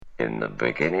In the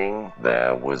beginning,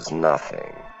 there was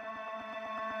nothing.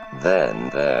 Then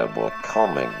there were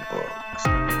comic books.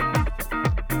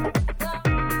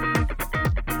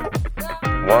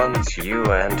 Once you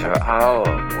enter our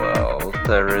world,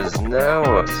 there is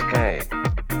no escape.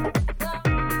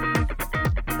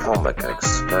 Comic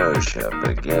exposure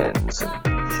begins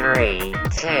in 3,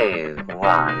 2,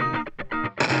 1.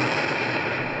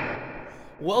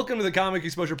 Welcome to the Comic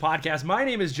Exposure Podcast. My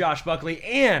name is Josh Buckley,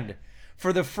 and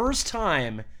for the first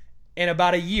time in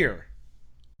about a year,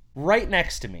 right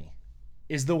next to me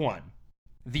is the one,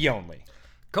 the only.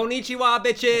 Konnichiwa,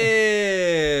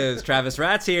 bitches! Travis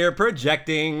Ratz here,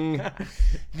 projecting.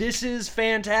 This is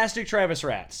fantastic, Travis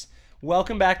Ratz.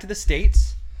 Welcome back to the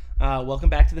States. Welcome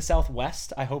back to the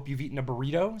Southwest. I hope you've eaten a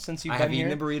burrito since you've been here. I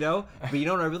have eaten a burrito, but you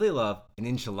know what I really love? An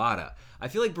enchilada. I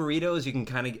feel like burritos, you can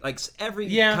kind of, like, every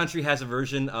country has a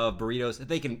version of burritos that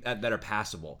they can that are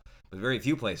passable. But very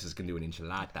few places can do an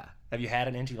enchilada. Have you had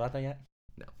an enchilada yet?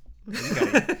 No. You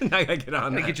gotta, Now I gotta get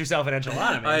on that. get yourself an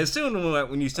enchilada, man. I assumed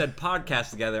when you said podcast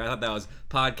together, I thought that was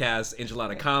podcast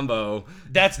enchilada combo.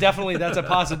 That's a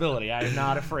possibility. I am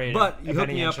not afraid But of you hooked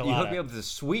any me up. enchilada. You hooked me up with a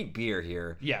sweet beer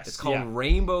here. Yes, it's called yeah.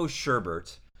 Rainbow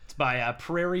Sherbet. It's by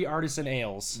Prairie Artisan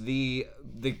Ales. The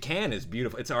can is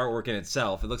beautiful. It's artwork in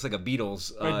itself. It looks like a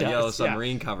Beatles It does, Yellow yeah.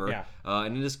 Submarine cover, Yeah.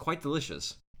 and it is quite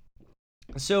delicious.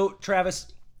 So, Travis,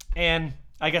 and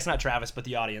I guess not Travis, but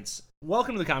the audience,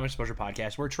 welcome to the Comic Exposure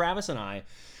Podcast, where Travis and I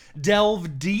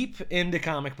delve deep into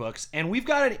comic books, and we've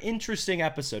got an interesting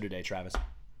episode today, Travis.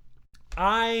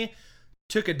 I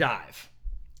took a dive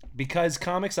because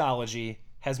Comixology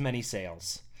has many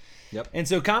sales. Yep. And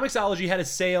so Comixology had a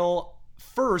sale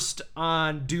first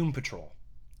on Doom Patrol,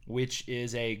 which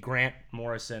is a Grant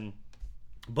Morrison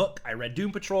book. I read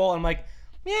Doom Patrol, and I'm like,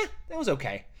 yeah, that was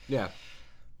okay. Yeah.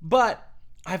 But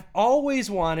I've always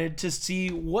wanted to see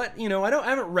what, I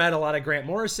haven't read a lot of Grant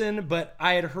Morrison, but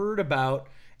I had heard about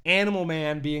Animal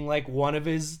Man being like one of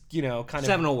his, kind of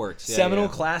Seminal works. Yeah, seminal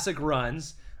yeah. classic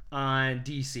runs on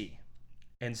DC.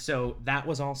 And so that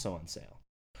was also on sale.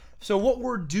 So what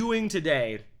we're doing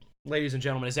today, ladies and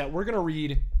gentlemen, is that we're going to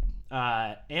read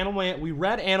Animal Man. We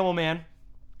read Animal Man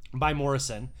by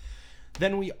Morrison.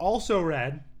 Then we also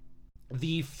read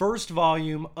the first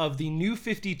volume of the New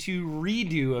 52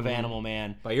 redo of Animal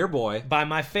Man By your boy. by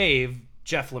my fave,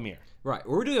 Jeff Lemire. Right.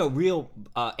 We're doing a real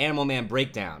Animal Man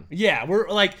breakdown. Yeah, we're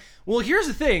like, well, here's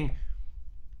the thing.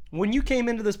 When you came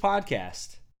into this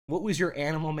podcast, what was your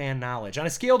Animal Man knowledge? On a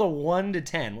scale of 1 to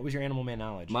 10, what was your Animal Man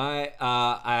knowledge?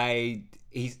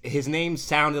 His name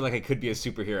sounded like it could be a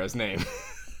superhero's name.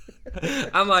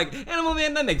 I'm like, Animal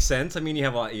Man, that makes sense. I mean, you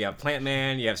have Plant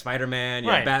Man, you have Spider Man, you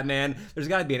Right. have Batman. There's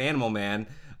got to be an Animal Man.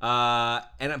 But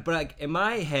like in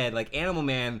my head, like Animal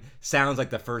Man sounds like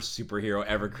the first superhero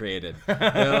ever created.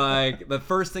 Like the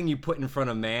first thing you put in front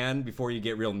of man before you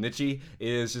get real niche-y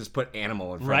is just put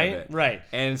animal in front of it. Right.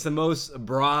 And it's the most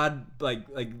broad, like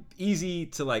easy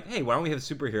to like, hey, why don't we have a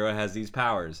superhero that has these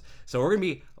powers? So we're gonna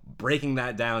be breaking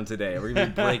that down today. We're gonna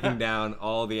be breaking down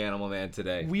all the Animal Man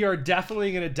today. We are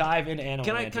definitely going to dive into Animal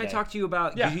Can Man I today. talk to you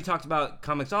about, because you talked about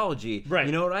Comixology. Right.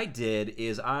 You know what I did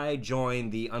is I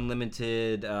joined the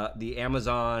unlimited, the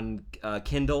Amazon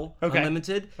Kindle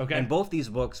Unlimited. Okay. And both these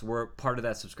books were part of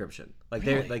that subscription. Like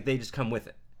Really? they just come with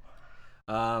it.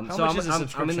 How So much is a I'm in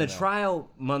subscription, the though?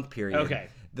 trial month period. Okay.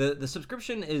 The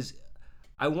subscription is,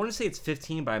 I want to say it's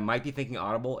 15, but I might be thinking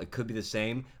Audible. It could be the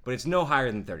same, but it's no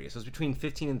higher than 30. So it's between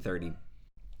 15 and 30.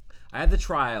 I had the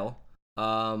trial.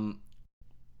 I'm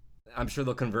sure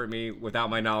they'll convert me without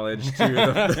my knowledge to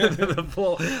the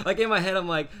full. Like in my head, I'm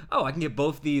like, oh, I can get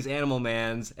both these Animal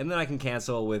Mans, and then I can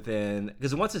cancel within,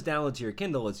 because once it's downloaded to your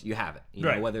Kindle, you have it,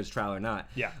 Right. know, whether it's trial or not.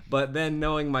 Yeah. But then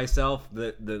knowing myself,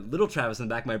 the little Travis in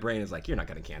the back of my brain is like, you're not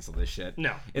gonna cancel this shit.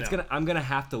 No, no. I'm gonna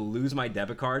have to lose my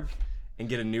debit card and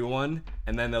get a new one,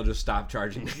 and then they'll just stop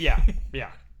charging me.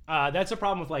 Yeah. That's a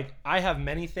problem with, like, I have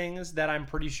many things that I'm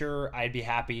pretty sure I'd be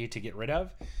happy to get rid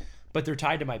of, but they're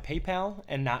tied to my PayPal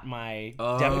and not my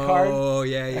debit card. Oh,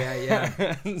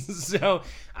 yeah. So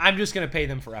I'm just going to pay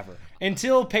them forever.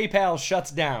 Until PayPal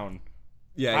shuts down,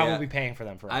 I will be paying for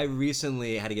them forever. I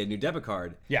recently had to get a new debit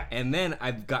card. Yeah. And then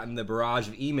I've gotten the barrage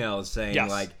of emails saying, Yes.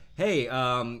 like, hey,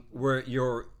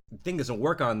 your thing doesn't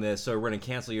work on this, so we're going to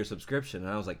cancel your subscription.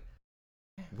 And I was like,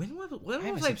 when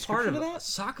was I part of that? a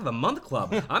Sock of the Month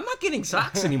Club? I'm not getting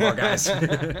socks anymore, guys.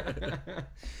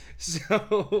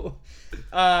 So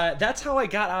that's how I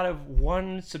got out of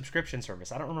one subscription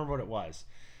service. I don't remember what it was.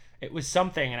 It was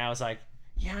something, and I was like,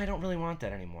 yeah, I don't really want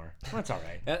that anymore. That's all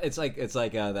right. It's like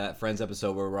that Friends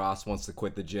episode where Ross wants to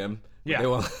quit the gym. Yeah.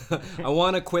 I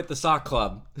want to quit the sock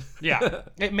club. Yeah.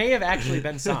 It may have actually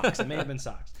been socks.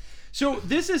 So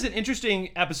this is an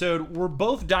interesting episode. We're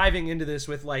both diving into this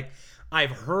with like,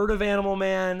 I've heard of Animal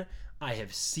Man. I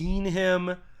have seen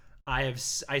him. I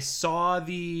saw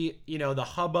the the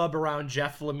hubbub around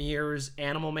Jeff Lemire's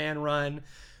Animal Man run,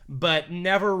 but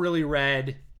never really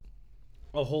read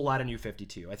a whole lot of New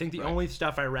 52. I think the only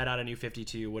stuff I read out of New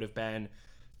 52 would have been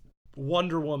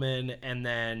Wonder Woman and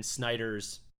then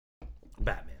Snyder's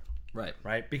Batman.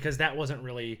 Right? Because that wasn't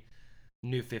really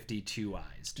New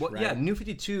 52ized. Well, right? yeah, New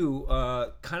 52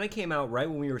 kind of came out right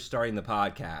when we were starting the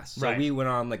podcast. So we went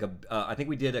on like I think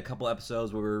we did a couple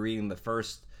episodes where we were reading the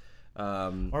first.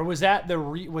 Or was that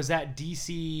was that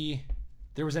DC?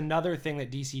 There was another thing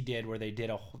that DC did where they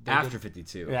did after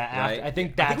 52. Yeah, after, right? I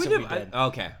think that's what we did.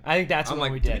 Okay, I think that's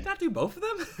what we did. Did we not do both of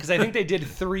them? Because I think they did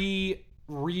 3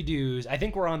 redos. I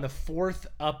think we're on the 4th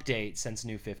update since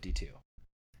New 52.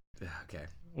 Okay.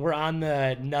 We're on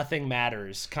the Nothing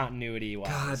Matters continuity wise.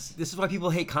 God, this is why people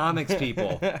hate comics,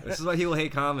 people. This is why people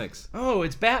hate comics. Oh,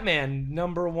 it's Batman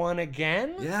 #1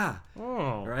 again? Yeah.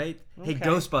 Oh. Right? Okay. Hey,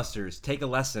 Ghostbusters, take a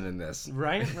lesson in this.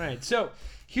 Right. So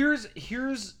here's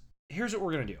what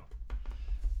we're gonna do.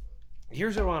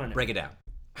 Here's what I want to know. Break it down.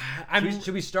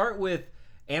 Should we start with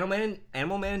Animal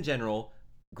Man in general,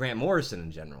 Grant Morrison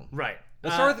in general? Right.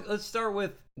 Let's start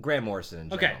with Grant Morrison in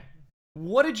general. Okay.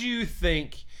 What did you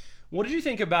think? What did you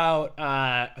think about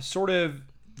sort of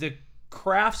the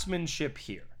craftsmanship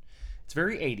here? It's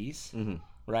very 80s,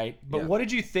 right? But what did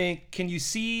you think? Can you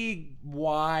see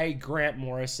why Grant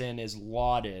Morrison is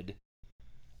lauded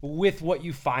with what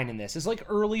you find in this? It's like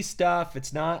early stuff.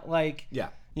 It's not like,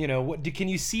 can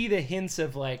you see the hints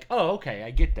of like, oh, okay,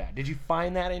 I get that. Did you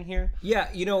find that in here? Yeah,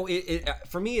 it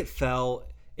for me it fell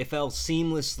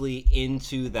seamlessly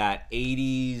into that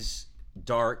 80s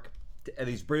dark.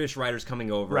 These British writers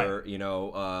coming over,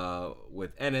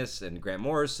 with Ennis and Grant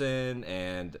Morrison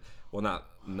and, well, not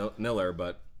Miller,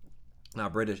 but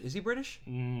not British. Is he British?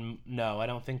 No, I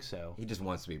don't think so. He just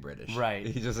wants to be British. Right.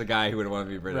 He's just a guy who would want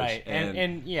to be British. Right.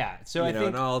 And yeah, so I think...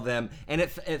 and all of them. And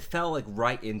it fell, like,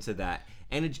 right into that.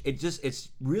 And it's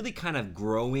really kind of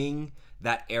growing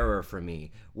that era for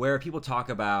me, where people talk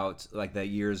about like the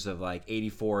years of like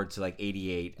 84 to like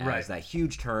 88 as that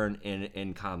huge turn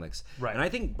in comics. Right. And I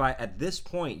think at this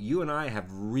point, you and I have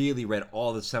really read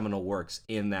all the seminal works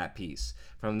in that piece,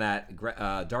 from that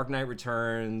Dark Knight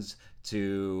Returns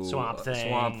to Swamp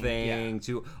Thing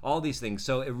to all these things.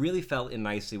 So it really fell in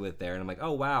nicely with there. And I'm like,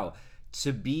 oh wow,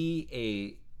 to be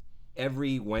a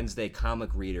every Wednesday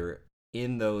comic reader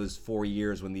in those 4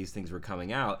 years when these things were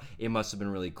coming out, it must have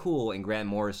been really cool. And Grant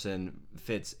Morrison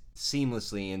fits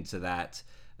seamlessly into that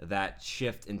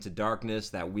shift into darkness,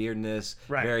 that weirdness,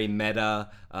 very meta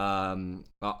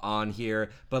on here.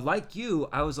 But like you,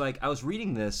 I was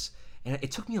reading this, and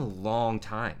it took me a long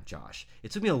time, Josh.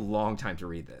 It took me a long time to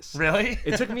read this. Really?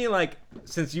 It took me like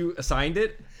since you assigned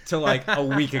it to like a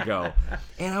week ago,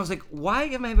 and I was like, why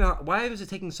is it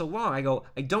taking so long? I go,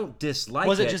 I don't dislike it.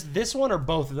 Was it just this one or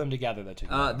both of them together that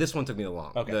took you? This one took me a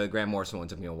long. Okay. The Grant Morrison one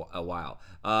took me a while.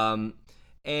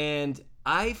 And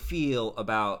I feel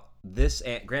about this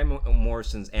Grant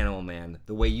Morrison's Animal Man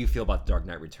the way you feel about Dark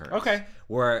Knight Returns. Okay.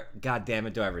 Where, God damn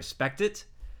it, do I respect it?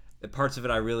 The parts of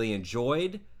it I really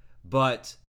enjoyed,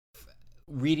 but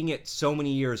reading it so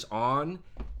many years on,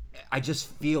 I just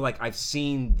feel like I've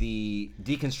seen the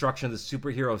deconstruction of the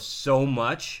superhero so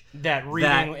much that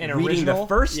reading the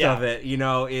first of it,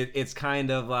 it's kind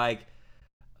of like,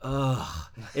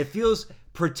 it feels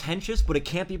pretentious, but it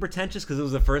can't be pretentious because it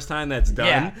was the first time that's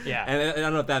done. Yeah. And I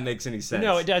don't know if that makes any sense.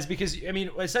 No, it does, because I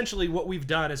mean, essentially what we've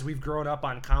done is we've grown up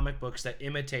on comic books that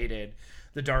imitated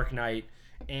the Dark Knight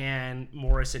and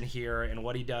Morrison here, and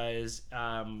what he does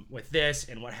with this,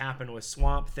 and what happened with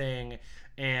Swamp Thing,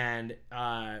 and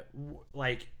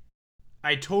like,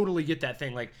 I totally get that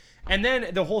thing. Like, and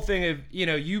then the whole thing of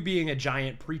you being a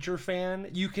giant Preacher fan,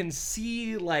 you can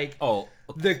see like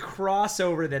the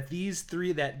crossover that these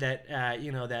three that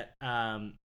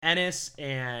Ennis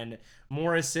and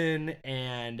Morrison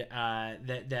and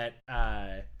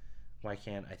why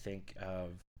can't I think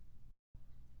of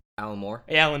Alan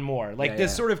Moore, like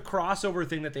this sort of crossover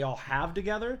thing that they all have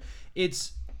together.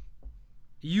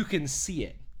 You can see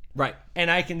it, right?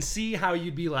 And I can see how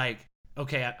you'd be like,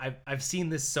 okay, I've seen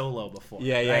this solo before.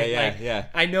 Yeah.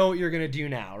 I know what you're gonna do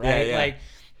now, right? Yeah. Like,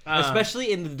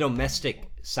 especially in the domestic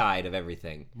side of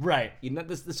everything, right?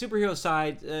 The superhero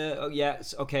side,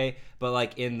 okay, but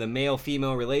like in the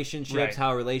male-female relationships,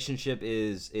 how a relationship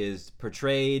is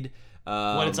portrayed.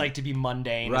 What it's like to be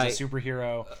mundane as a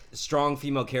superhero. Strong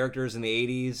female characters in the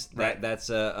 80s. That's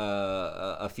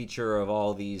a feature of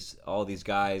all these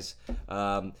guys.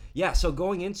 So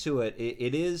going into it,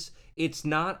 it's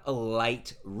not a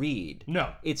light read.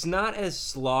 No. It's not as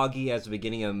sloggy as the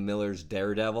beginning of Miller's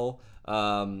Daredevil,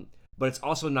 but it's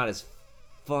also not as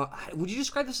fun. Would you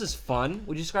describe this as fun?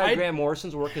 Would you describe Grant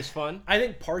Morrison's work as fun? I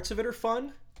think parts of it are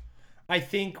fun. I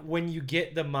think when you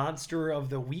get the monster of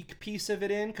the week piece of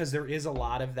it in, because there is a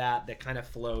lot of that kind of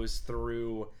flows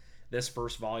through this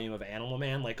first volume of Animal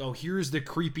Man. Like, oh, here's the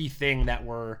creepy thing that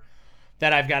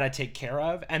I've got to take care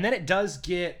of. And then it does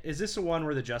get, is this the one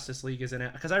where the Justice League is in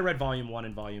it? Because I read volume 1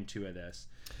 and volume 2 of this.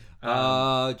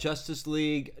 Justice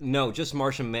League, no, just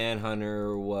Martian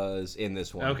Manhunter was in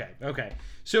this one. Okay.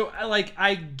 So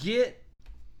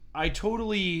I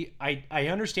totally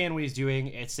understand what he's doing.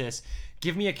 It's this,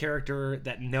 give me a character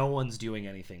that no one's doing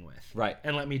anything with. Right.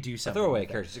 And let me do something. Throwaway with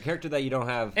character. It's a character that you don't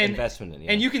have investment in.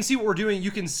 Yeah. And you can see what we're doing.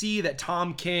 You can see that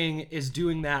Tom King is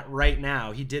doing that right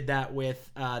now. He did that with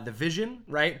the Vision,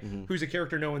 right? Mm-hmm. Who's a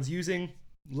character no one's using.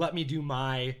 Let me do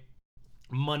my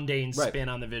mundane spin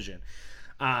on the Vision.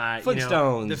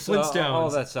 Flintstones. The Flintstones. All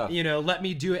that stuff. Let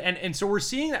me do it. And so we're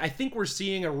seeing, I think we're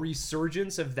seeing a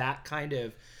resurgence of that kind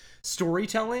of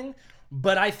storytelling.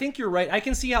 But I think you're right. I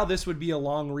can see how this would be a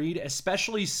long read,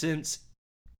 especially since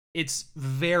it's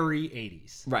very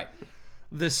 80s. Right.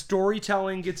 The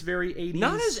storytelling gets very 80s.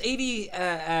 Not as 80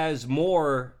 as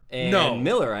Moore and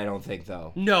Miller, I don't think,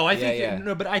 though. No, I think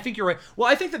no, but I think you're right. Well,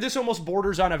 I think that this almost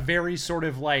borders on a very sort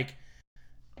of like,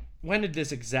 when did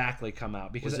this exactly come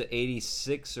out? Because was it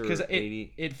 86 or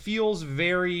 80? It feels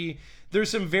very, there's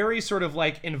some very sort of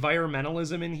like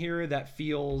environmentalism in here that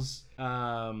feels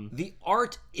the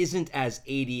art isn't as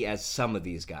 80 as some of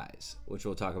these guys, which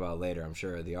we'll talk about later, I'm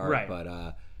sure, the art. Right.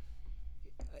 But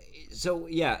so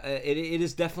yeah, it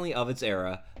is definitely of its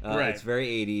era. Right. It's very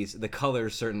 80s. The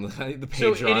colors certainly, the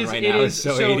page you're on right now is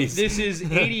so 80s. This is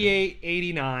 88,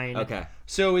 89. Okay.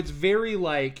 So it's very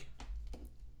like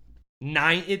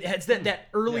it has that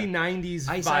early 90s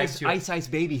vibe to it. Ice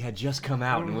Baby had just come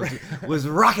out and was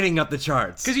rocketing up the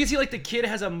charts. Because you can see like the kid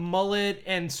has a mullet,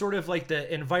 and sort of like the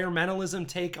environmentalism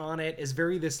take on it is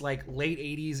very this like late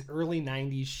 80s, early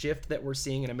 90s shift that we're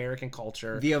seeing in American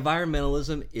culture. The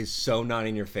environmentalism is so not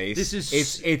in your face. This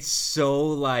is it's so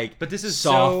like, but this is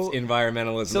soft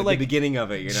environmentalism. So like the beginning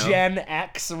of it, Gen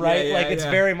X, right? Yeah, it's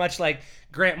very much like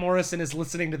Grant Morrison is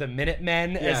listening to the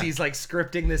Minutemen as he's like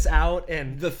scripting this out,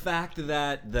 and the fact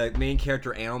that the main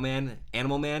character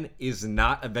Animal Man is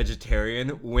not a vegetarian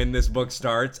when this book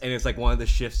starts, and it's like one of the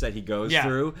shifts that he goes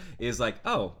through is like,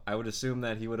 oh, I would assume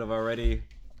that he would have already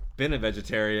been a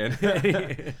vegetarian.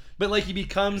 But like he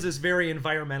becomes this very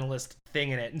environmentalist thing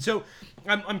in it. And so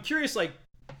I'm curious, like,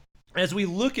 as we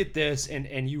look at this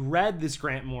and you read this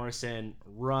Grant Morrison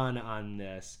run on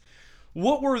this,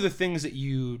 what were the things that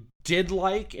you did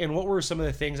like, and what were some of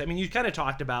the things? I mean, you kind of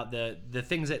talked about the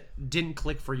things that didn't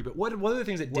click for you, but what are the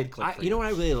things that did click for you? You know what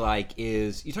I really like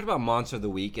is, you talked about Monster of the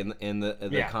Week in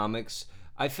the comics.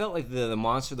 I felt like the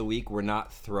Monster of the Week were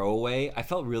not throwaway. I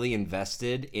felt really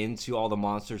invested into all the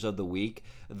monsters of the week.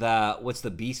 What's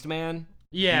the Beastman?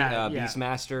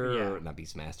 Beastmaster, or not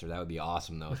Beastmaster. That would be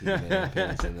awesome though if he made an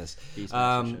appearance in this.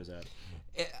 Beastmaster shows up.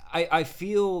 I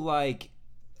feel like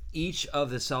each of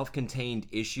the self-contained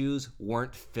issues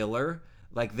weren't filler.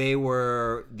 Like, they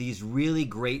were these really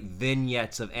great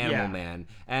vignettes of Animal Man.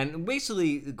 And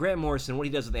basically, Grant Morrison, what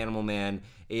he does with Animal Man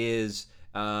is,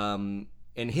 in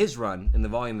his run, in the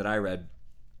volume that I read,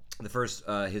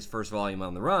 his first volume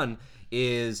on the run,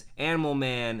 is Animal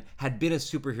Man had been a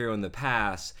superhero in the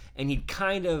past, and he'd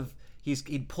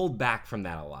pulled back from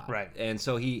that a lot. Right. And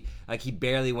so he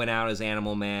barely went out as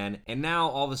Animal Man, and now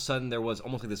all of a sudden there was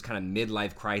almost like this kind of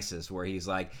midlife crisis where he's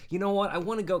like, you know what, I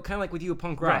want to go kind of like with you,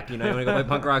 punk rock. Right. You want to go play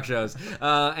punk rock shows.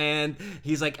 And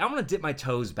he's like, I want to dip my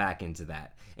toes back into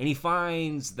that. And he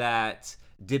finds that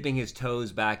dipping his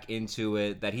toes back into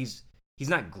it, that he's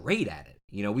not great at it.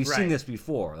 We've seen this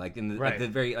before, like in the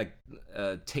very like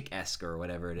Tick-esque or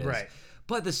whatever it is. Right.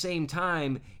 But at the same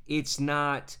time, it's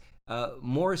not.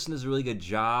 Morrison does a really good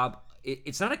job.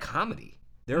 It's not a comedy.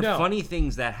 There are funny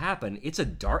things that happen. It's a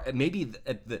dark, maybe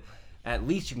at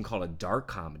least you can call it a dark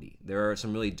comedy. There are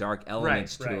some really dark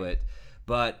elements to it,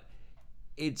 but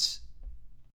it's.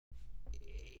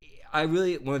 I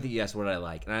really wanted to ask what I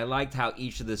like, and I liked how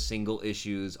each of the single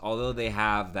issues, although they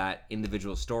have that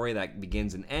individual story that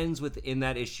begins and ends within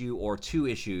that issue or two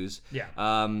issues,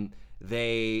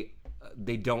 they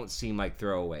don't seem like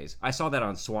throwaways. I saw that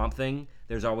on Swamp Thing.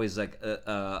 There's always like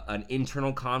an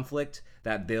internal conflict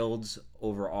that builds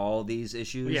over all these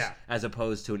issues, as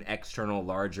opposed to an external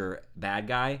larger bad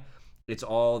guy. it's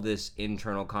all this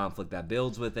internal conflict that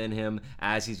builds within him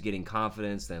as he's getting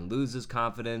confidence, then loses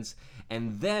confidence.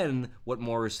 And then what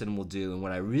Morrison will do, and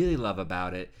what I really love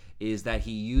about it, is that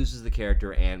he uses the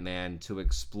character Ant-Man to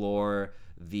explore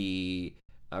the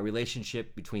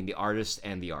relationship between the artist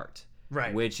and the art.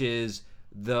 Right. Which is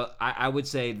I would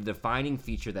say the defining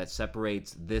feature that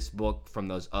separates this book from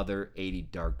those other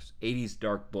 80s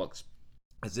dark books,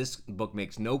 as this book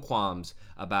makes no qualms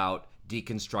about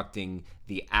deconstructing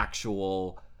the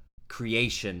actual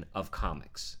creation of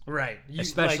comics. Right.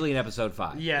 Especially in episode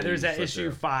 5. Yeah, there's that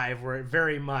issue 5 where it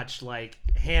very much like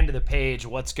hand to the page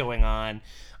what's going on.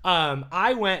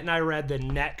 I went and I read the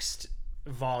next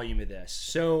volume of this.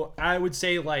 So I would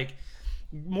say like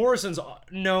Morrison's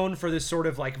known for this sort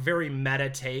of like very meta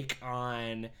take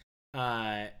on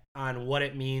what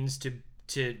it means to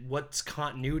what's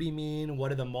continuity mean, what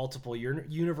do the multiple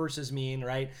universes mean,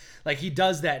 right? Like he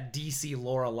does that DC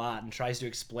lore a lot and tries to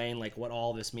explain like what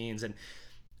all this means. And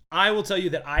I will tell you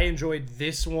that I enjoyed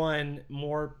this one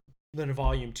more than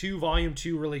Volume 2. Volume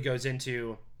 2 really goes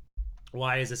into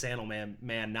why is this Animal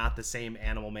Man not the same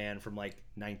Animal Man from like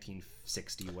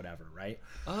 1960 whatever, right?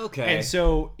 Okay. And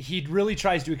so he really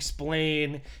tries to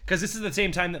explain, because this is the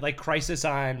same time that like Crisis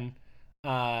on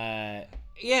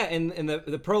yeah, in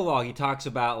the prologue, he talks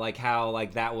about like how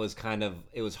like that was kind of,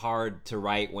 it was hard to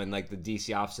write when like the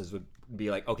DC offices would be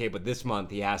like, okay, but this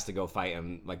month he has to go fight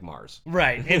on like Mars.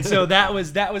 Right. And so that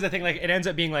was the thing. Like it ends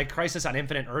up being like Crisis on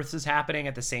Infinite Earths is happening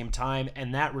at the same time,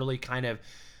 and that really kind of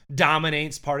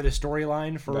dominates part of the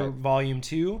storyline for Volume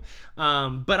 2.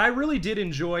 But I really did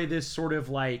enjoy this sort of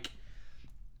like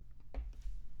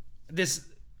this.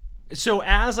 So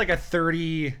as like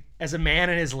as a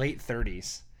man in his late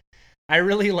 30s, I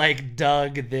really like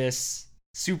dug this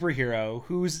superhero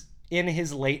who's in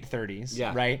his late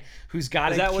 30s, right? Who's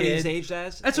got a kid. Is that what he's aged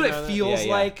as? That's what it feels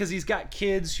like, because he's got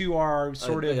kids who are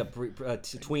sort of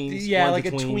tweens. Yeah, like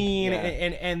a tween,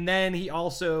 and then he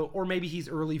also, or maybe he's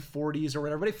early 40s or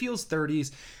whatever, but it feels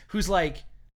 30s. Who's like,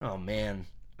 oh man,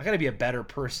 I gotta be a better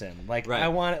person. Like I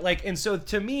want it, like, and so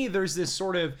to me, there's this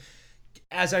sort of,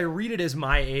 as I read it as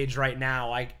my age right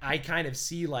now, I kind of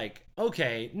see like,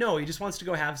 okay, no, he just wants to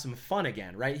go have some fun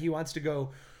again, right? He wants to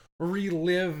go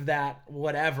relive that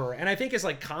whatever. And I think as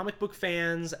like comic book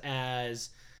fans, as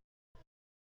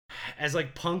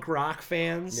like punk rock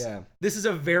fans, this is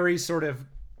a very sort of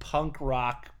punk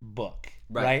rock book,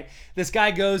 right? This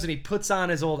guy goes and he puts on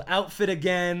his old outfit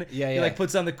again. He like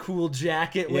puts on the cool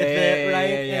jacket with it,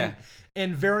 right?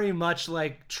 And very much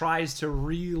like tries to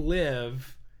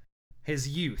relive his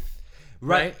youth.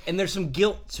 Right. And there's some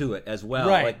guilt to it as well.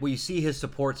 Like when you see his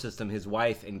support system, his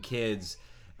wife and kids,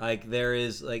 like there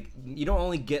is like, you don't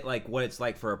only get like what it's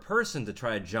like for a person to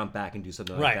try to jump back and do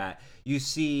something like that. You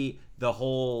see the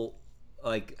whole,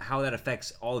 like how that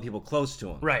affects all the people close to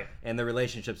him. And the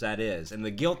relationships that is, and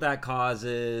the guilt that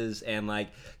causes, and like,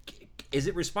 is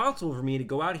it responsible for me to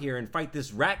go out here and fight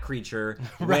this rat creature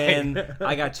when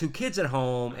I got 2 kids at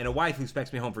home and a wife who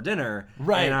expects me home for dinner,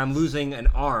 and I'm losing an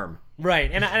arm?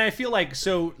 And I feel like,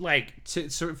 so like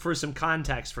so for some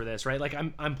context for this, right? Like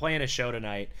I'm playing a show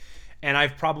tonight, and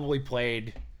I've probably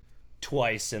played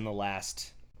twice in the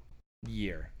last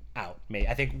year out.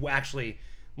 I think actually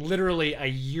literally a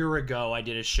year ago I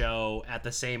did a show at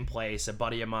the same place. A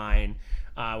buddy of mine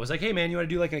was like, hey man, you want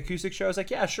to do like an acoustic show? I was like,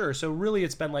 yeah, sure. So really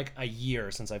it's been like a year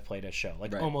since I played a show,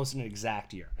 like almost an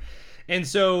exact year. And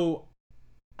so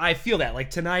I feel that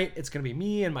like tonight it's gonna be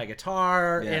me and my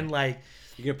guitar and like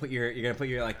you're gonna put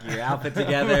your like your outfit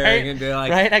together. You're gonna be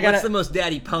like, what's the most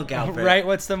daddy punk outfit? Right.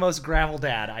 What's the most gravel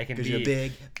dad I can be? Because you're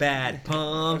big, bad,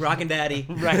 punk, rockin' daddy.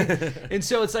 And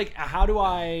so it's like, how do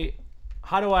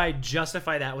I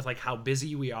justify that with like how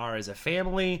busy we are as a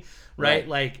family, right?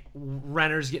 Like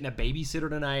Renner's getting a babysitter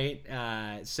tonight,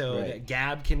 so that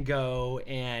Gab can go,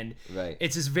 and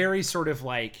it's this very sort of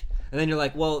like. And then you're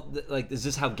like, well, like, is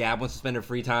this how Gab wants to spend her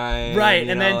free time?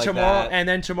 And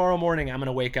then tomorrow morning, I'm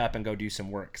gonna wake up and go do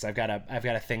some work because I've got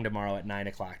a thing tomorrow at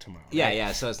 9:00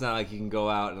 tomorrow. So it's not like you can go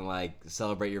out and like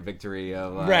celebrate your victory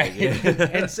of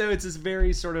And so it's this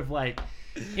very sort of like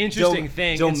interesting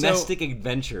thing, domestic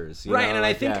adventures, you know? And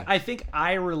I think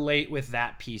I relate with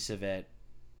that piece of it.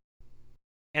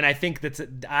 And I think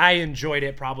I enjoyed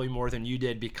it probably more than you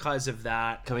did because of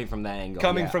that. Coming from that angle.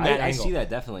 I see that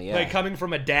definitely, Like coming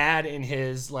from a dad in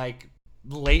his like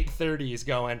late 30s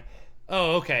going,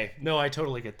 oh, okay, no, I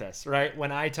totally get this, right?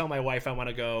 When I tell my wife I want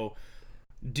to go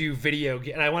do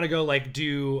and I want to go like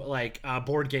do like a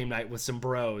board game night with some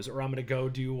bros, or I'm going to go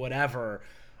do whatever,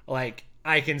 like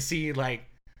I can see like,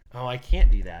 oh, I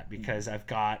can't do that because I've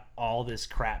got all this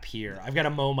crap here. I've got to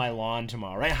mow my lawn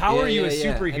tomorrow, right? How are you a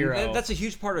superhero? And that's a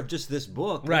huge part of just this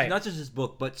book. Right. Not just this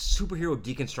book, but superhero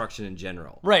deconstruction in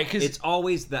general. Right, 'cause it's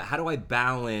always the how do I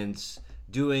balance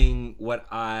doing what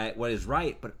is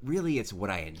right, but really it's what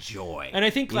I enjoy. And I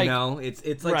think, like,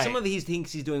 it's like right. some of it he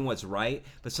thinks he's doing what's right,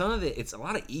 but some of it's a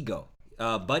lot of ego.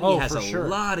 Buddy has a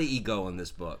lot of ego in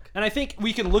this book. And I think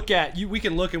we can look and we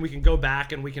can go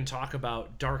back and we can talk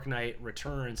about Dark Knight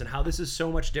Returns and how this is so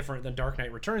much different than Dark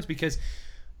Knight Returns, because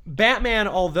Batman,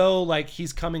 although like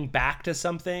he's coming back to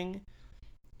something,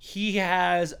 he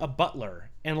has a butler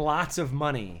and lots of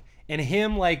money, and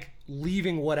him like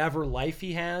leaving whatever life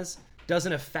he has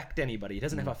doesn't affect anybody. He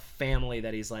doesn't have a family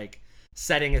that he's like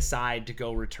setting aside to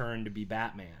go return to be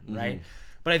Batman, right?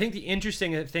 But I think the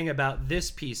interesting thing about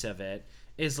this piece of it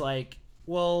is like,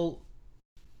 well,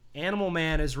 Animal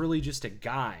Man is really just a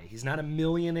guy. He's not a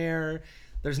millionaire.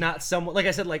 There's not someone, like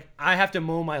I said, like I have to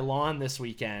mow my lawn this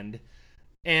weekend,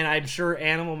 and I'm sure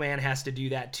Animal Man has to do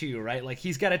that too, right? Like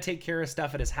he's got to take care of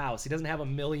stuff at his house. He doesn't have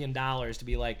 $1 million to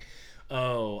be like,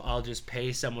 oh, I'll just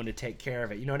pay someone to take care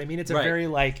of it. You know what I mean? It's a very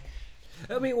like...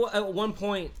 I mean, well, at one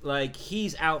point, like,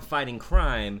 he's out fighting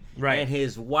crime, right, and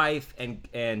his wife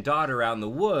and daughter out in the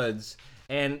woods,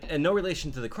 and no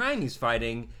relation to the crime he's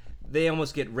fighting, they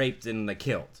almost get raped and like,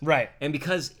 killed. Right. And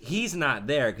because he's not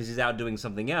there, because he's out doing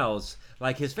something else,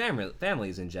 like, his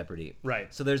family's in jeopardy.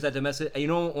 Right. So there's that domestic... You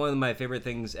know, one of my favorite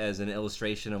things as an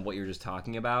illustration of what you're just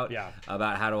talking about? Yeah.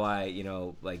 About how do I,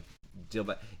 like, deal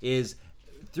with... is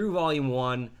through Volume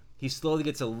 1... He slowly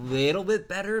gets a little bit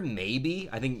better, maybe.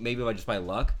 I think maybe just by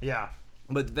luck. Yeah.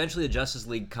 But eventually the Justice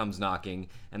League comes knocking,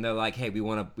 and they're like, hey, we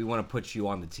want to put you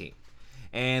on the team.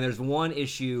 And there's one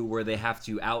issue where they have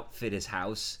to outfit his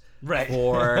house. Right.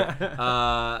 For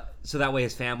so that way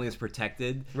his family is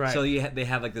protected. Right. So they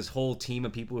have like this whole team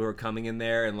of people who are coming in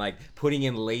there and like putting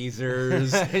in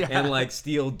lasers and like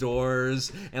steel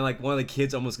doors, and like one of the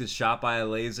kids almost gets shot by a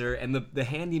laser, and the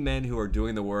handymen who are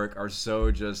doing the work are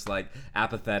so just like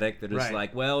apathetic. They're just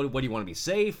like, well, what do you want to be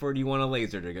safe, or do you want a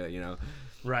laser to go?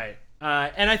 Right.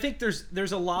 And I think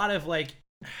there's a lot of like,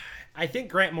 I think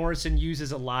Grant Morrison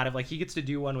uses a lot of like, he gets to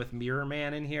do one with Mirror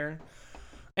Man in here.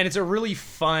 And it's a really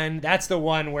fun... That's the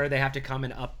one where they have to come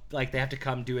they have to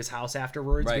come do his house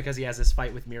afterwards, because he has this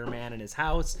fight with Mirror Man in his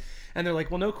house. And they're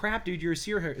like, well, no crap, dude. You're a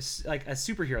superhero. This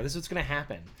is what's going to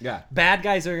happen. Yeah. Bad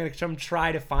guys are going to come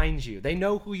try to find you. They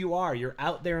know who you are. You're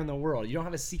out there in the world. You don't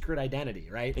have a secret identity,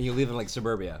 right? And you live in like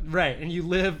suburbia. Right. And you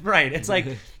live... Right. It's like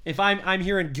if I'm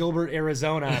here in Gilbert,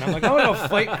 Arizona, and I'm like, I want to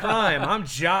fight crime. I'm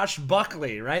Josh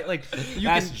Buckley, right? Like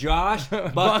That's Josh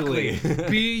Buckley. Buckley.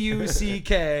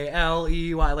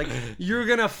 Like, you're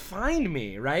gonna find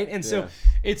me, right? And so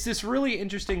it's this really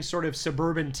interesting sort of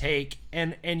suburban take,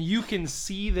 and you can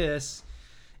see this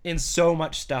in so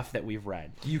much stuff that we've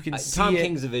read. You can see Tom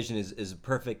King's Division is a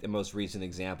perfect and most recent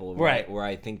example of where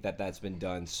I think that's been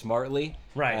done smartly,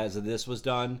 as this was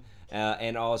done,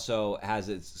 and also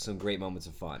has some great moments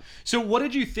of fun. So what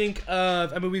did you think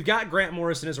of... I mean, we've got Grant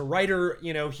Morrison as a writer.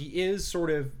 He is sort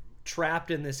of trapped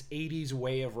in this 80s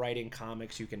way of writing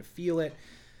comics. You can feel it.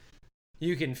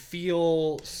 You can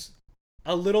feel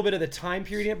a little bit of the time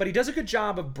period in it, but he does a good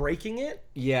job of breaking it.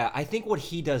 Yeah, I think what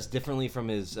he does differently from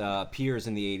his peers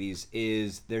in the 80s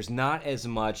is there's not as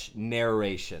much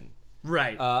narration.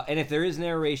 Right. And if there is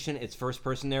narration, it's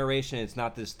first-person narration. It's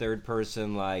not this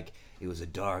third-person, like, it was a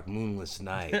dark, moonless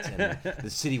night, and the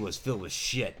city was filled with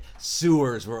shit.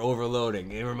 Sewers were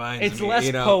overloading. It reminds me. It's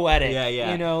less poetic.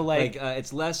 Yeah.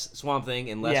 It's less Swamp Thing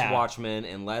and less Watchmen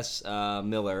and less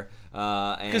Miller.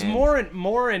 Because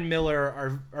Moore and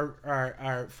Miller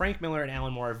are Frank Miller and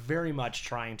Alan Moore are very much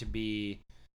trying to be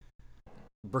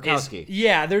Bukowski.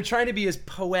 They're trying to be as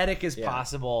poetic as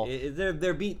possible.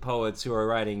 They're beat poets who are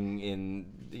writing in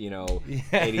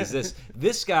 80s.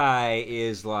 This guy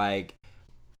is like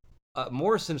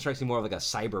Morrison strikes me more of like a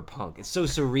cyberpunk. It's so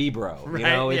cerebro,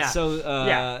 It's so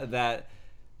that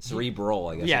cerebral,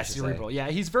 I guess. Yeah, cerebral. Say. Yeah,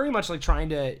 he's very much like trying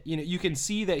to. You can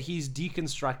see that he's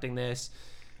deconstructing this,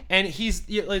 and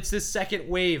it's this second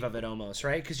wave of it almost,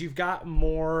 right? Because you've got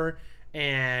Moore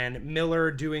and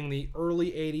Miller doing the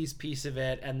early 80s piece of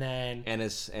it, and then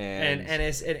Ennis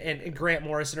and Grant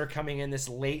Morrison are coming in this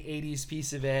late 80s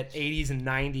piece of it, 80s and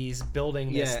 90s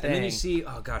building this thing. And then you see,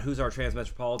 oh god, who's our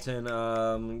Transmetropolitan?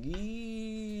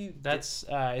 That's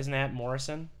isn't that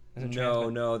Morrison? No,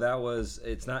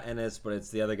 it's not Ennis, but it's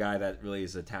the other guy that really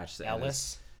is attached to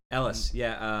Ellis. Ellis,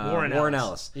 Warren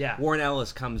Ellis. Yeah, Warren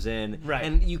Ellis comes in, right?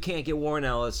 And you can't get Warren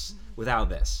Ellis without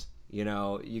this. You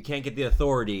can't get the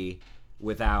Authority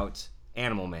without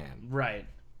Animal Man. Right.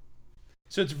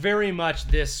 So it's very much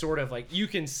this sort of like, you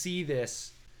can see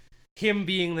this, him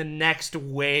being the next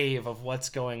wave of what's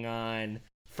going on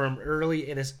from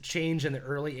this change in the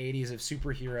early 80s of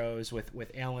superheroes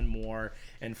with Alan Moore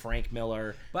and Frank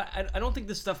Miller. But I don't think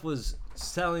this stuff was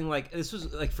selling like, this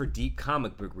was like for deep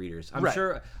comic book readers. I'm Right.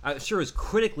 sure it's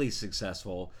critically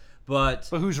successful, but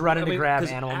who's running to grab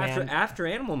 'cause Animal Man? After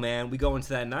Animal Man, we go into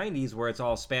that 90s where it's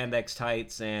all spandex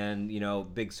tights and, you know,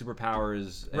 big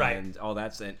superpowers Right. and all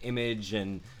that's an image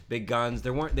and big guns. They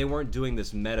weren't doing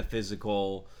this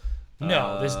metaphysical.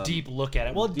 No, this deep look at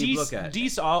it. Well, deep look at it.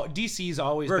 DC's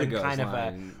always Vertigo's been kind of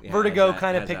line, a yeah, Vertigo has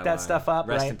kind of has picked that line. stuff up,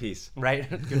 Rest right? in peace. Right.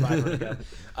 Goodbye, Vertigo.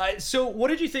 So, what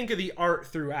did you think of the art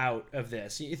throughout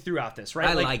this? Right,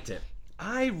 I liked it.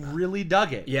 I really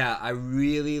dug it. Yeah, I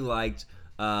really liked.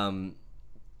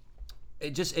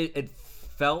 It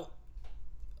felt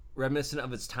reminiscent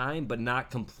of its time, but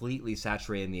not completely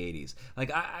saturated in the 80s.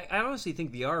 Like I honestly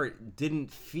think the art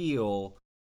didn't feel.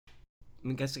 I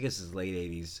mean, I guess it's late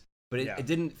 80s, but it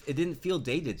didn't feel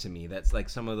dated to me. That's like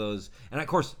some of those. And of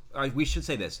course, we should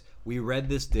say this: we read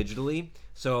this digitally,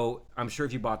 so I'm sure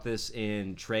if you bought this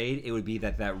in trade, it would be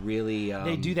that really.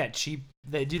 They do that cheap.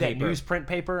 They do that paper. newsprint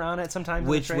paper on it sometimes.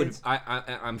 Which in the would trades.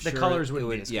 I'm sure colors would it be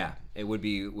would as yeah it would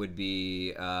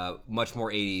be much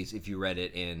more 80s if you read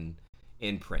it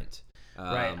in print.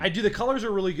 Right. The colors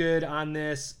are really good on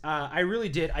this.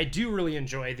 I do really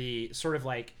enjoy the sort of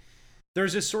like,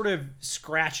 there's this sort of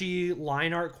scratchy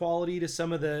line art quality to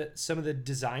some of the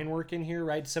design work in here,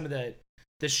 right? Some of the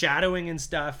shadowing and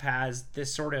stuff has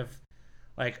this sort of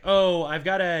like, oh, I've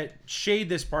got to shade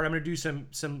this part. I'm going to do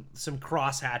some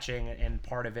cross hatching and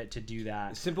part of it to do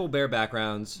that. Simple bare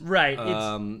backgrounds, Right,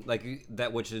 like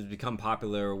that, which has become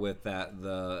popular with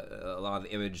a lot of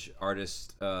the image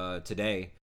artists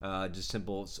today. Just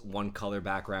simple one color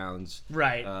backgrounds.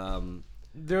 Right.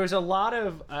 There's a lot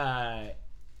of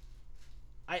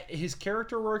his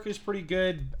character work is pretty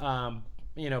good.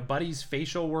 Buddy's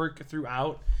facial work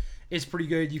throughout is pretty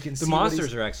good. You can see The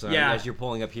monsters are excellent. Yeah. As you're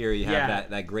pulling up here, you have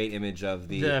that great image of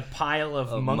the pile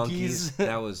of monkeys.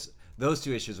 Those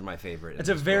two issues are my favorite. It's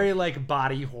a very like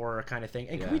body horror kind of thing.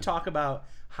 And can we talk about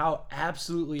how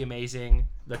absolutely amazing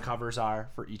the covers are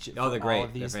for each of they're great. all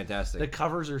of these? They're fantastic. The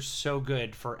covers are so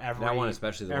good for every that one,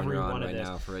 especially the one every you're on one of right this.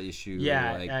 now for issue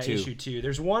 2. Issue 2.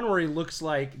 There's one where he looks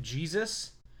like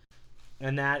Jesus,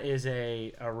 and that is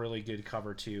a really good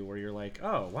cover too, where you're like,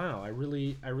 oh wow, I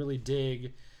really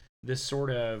dig this sort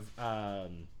of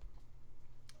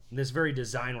this very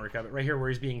design work of it right here, where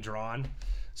he's being drawn.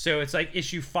 So it's like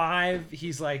issue 5,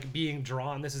 he's like being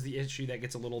drawn. This is the issue that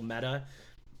gets a little meta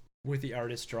with the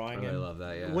artist drawing him. I love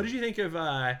that. Yeah. What did you think of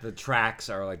the tracks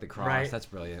are like the cross? Right. That's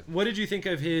brilliant. what did you think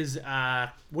of his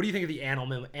what do you think of the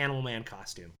Animal Man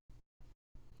costume?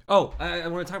 Oh, I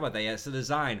want to talk about that. Yeah, so the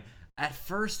design. At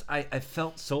first, I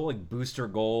felt so like Booster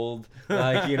Gold,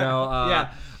 like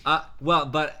Yeah. Well,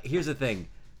 but here's the thing.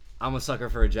 I'm a sucker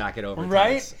for a jacket over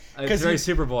Right? tights. It's very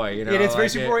Superboy, It's very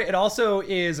Superboy. It also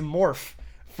is Morph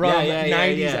from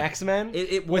 90s X-Men.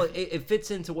 It fits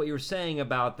into what you were saying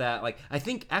about that. Like, I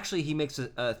think actually he makes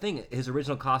a thing. His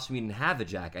original costume, he didn't have the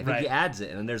jacket. I think he adds it,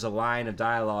 and then there's a line of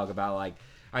dialogue about like,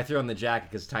 I threw on the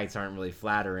jacket because tights aren't really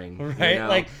flattering,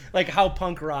 right? Like how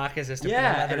punk rock is this to put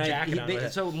another jacket on with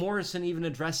it. So Morrison even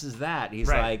addresses that. He's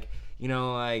like,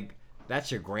 that's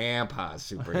your grandpa's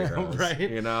superheroes, right?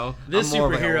 This I'm more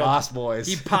superhero, of like Lost Boys.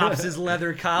 He pops his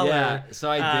leather collar. Yeah, so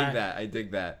I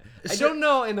dig that. I don't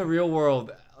know in the real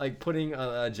world, like putting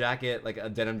a jacket, like a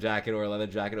denim jacket or a leather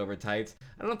jacket over tights.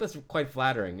 I don't know if that's quite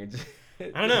flattering.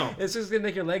 I don't know. It's just gonna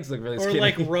make your legs look really skinny. Or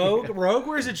like Rogue. Rogue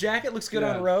wears a jacket, looks good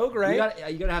on Rogue, right?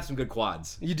 You gotta have some good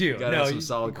quads. You do. You gotta have some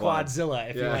solid quads. Quadzilla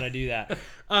if you want to do that.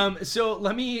 So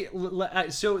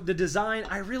the design,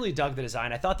 I really dug the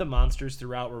design. I thought the monsters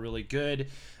throughout were really good.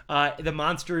 The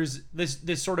monsters,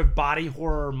 this sort of body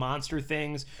horror monster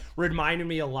things reminded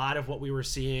me a lot of what we were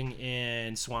seeing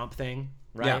in Swamp Thing.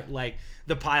 Right, Yeah. like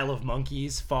the pile of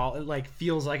monkeys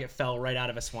feels like it fell right out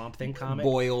of a Swamp Thing comic.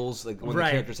 Boils, like when the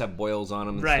characters have boils on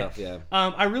them and stuff. Yeah.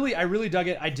 I really dug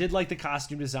it. I did like the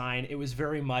costume design. It was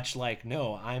very much like,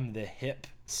 no, I'm the hip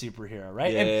superhero,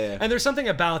 right? And there's something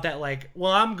about that, like,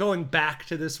 well, I'm going back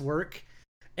to this work.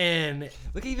 And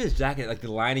look at even his jacket, like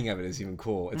the lining of it is even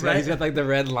cool. He's got like the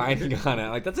red lining on it.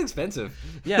 Like that's expensive.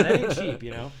 Yeah, that ain't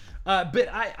cheap, But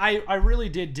I really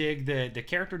did dig the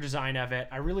character design of it.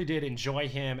 I really did enjoy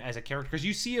him as a character because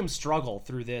you see him struggle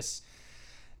through these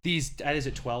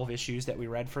 12 issues that we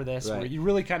read for this, where you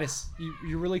really kind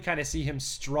of see him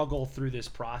struggle through this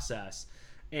process,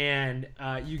 and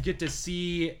you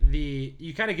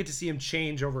kind of get to see him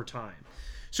change over time.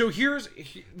 So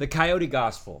The Coyote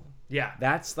Gospel. yeah.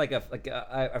 That's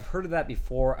I've heard of that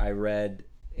before. I read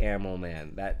Animal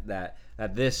Man. That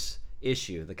this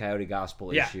issue, the Coyote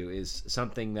Gospel Yeah. issue, is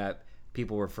something that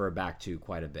people refer back to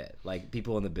quite a bit, like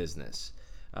people in the business,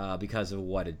 because of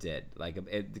what it did.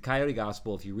 The Coyote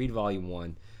Gospel. If you read Volume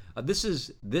 1,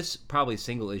 this probably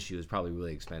single issue is probably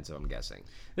really expensive. I'm guessing.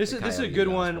 This The is a Coyote good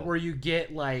one Gospel. where you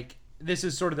get like this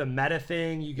is sort of the meta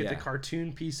thing. You get the Yeah.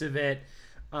 cartoon piece of it.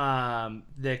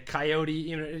 The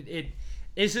coyote,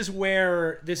 this is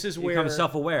where becomes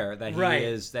self-aware that Right.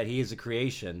 he is a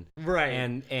creation,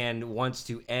 Right. and wants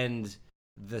to end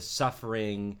the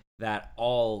suffering that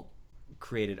all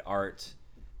created art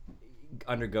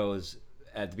undergoes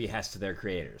at the behest of their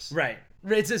creators. right.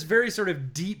 It's this very sort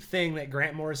of deep thing that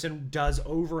Grant Morrison does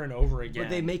over and over again. But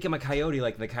they make him a coyote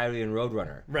like the coyote in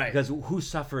Roadrunner. Right. Because who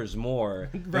suffers more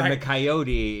than Right. the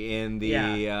coyote in the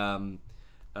Yeah.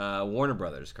 Warner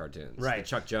Brothers cartoons? Right. The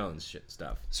Chuck Jones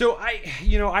stuff. So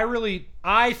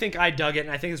I think I dug it,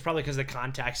 and I think it's probably because of the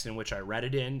context in which I read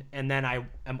it in, and then I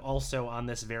am also on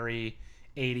this very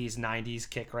 80s, 90s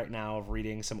kick right now of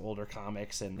reading some older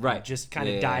comics and Right. just kind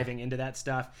of Yeah. diving into that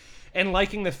stuff and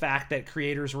liking the fact that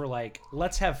creators were like,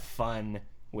 let's have fun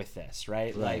with this,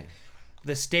 right? Like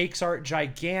the stakes aren't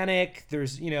gigantic.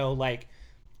 There's,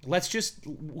 let's just,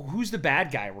 who's the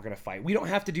bad guy we're going to fight? We don't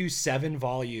have to do 7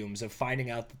 volumes of finding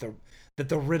out that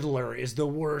the Riddler is the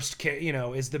worst,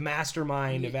 is the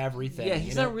mastermind of everything. Yeah,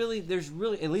 he's not really. There's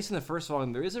really, at least in the first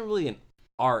volume, there isn't really an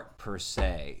arc per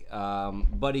se.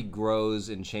 Buddy grows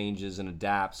and changes and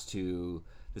adapts to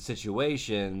the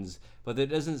situations, but there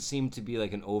doesn't seem to be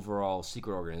like an overall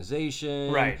secret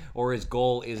organization, Right. Or his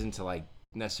goal isn't to like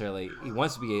necessarily. He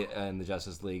wants to be in the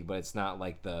Justice League, but it's not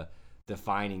like the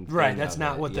defining thing Right, that's of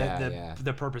not it. what Yeah.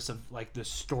 the purpose of like the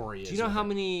story is. Do you know of how it.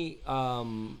 many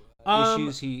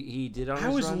issues he did on I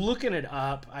his was run? looking it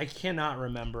up. I cannot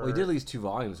remember. Well, he did at least 2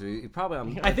 volumes. So he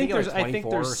probably. I think there's like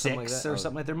 24 or 6 something like that. or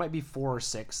something like. There might be 4 or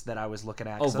 6 that I was looking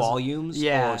at. Oh, 'cause I was- volumes?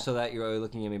 Yeah. Or so that you're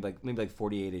looking at maybe like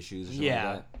 48 issues or something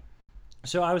Yeah. like that.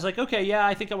 So I was like, okay, yeah,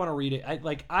 I think I want to read it.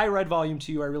 I read volume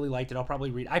 2. I really liked it. I'll probably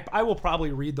read. I will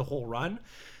probably read the whole run.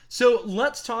 So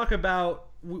let's talk about.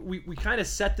 We kind of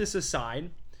set this aside.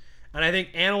 And I think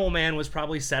Animal Man was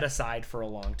probably set aside for a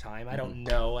long time. I don't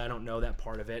know. I don't know that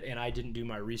part of it, and I didn't do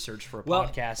my research for a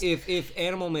podcast. If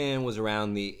Animal Man was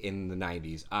around in the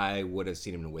 90s, I would have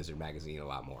seen him in Wizard magazine a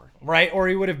lot more. Right? Or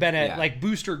he would have been at Yeah. like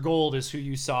Booster Gold is who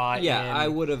you saw. Yeah, in, I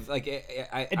would have like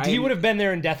he would have been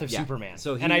there in Death of Yeah, Superman.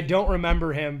 so and I don't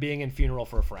remember him being in Funeral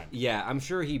for a Friend. Yeah, I'm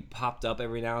sure he popped up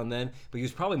every now and then, but he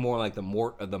was probably more like the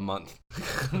Mort of the month.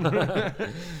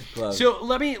 Club. So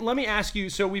let me ask you.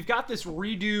 So we've got this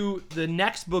redo. The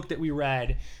next book that we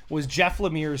read was Jeff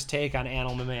Lemire's take on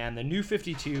Animal Man, the New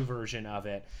 52 version of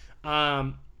it,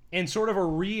 and sort of a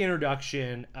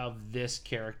reintroduction of this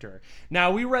character. Now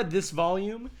we read this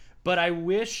volume, but I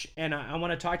wish, and I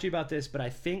want to talk to you about this, but I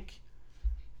think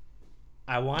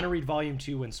I want to read volume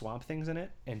 2 when Swamp Thing's in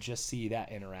it and just see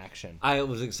that interaction. I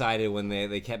was excited when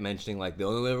they kept mentioning like the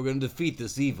only way we're going to defeat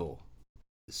this evil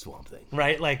is Swamp Thing.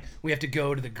 Right, like we have to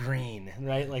go to the green,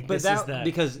 right? Like But this that is the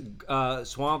because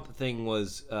Swamp Thing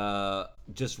was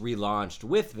just relaunched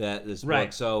with this book,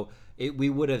 Right. so we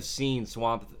would have seen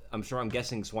Swamp. I'm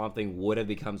guessing Swamp Thing would have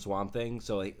become Swamp Thing.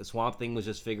 So like, Swamp Thing was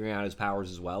just figuring out his powers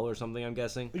as well, or something. I'm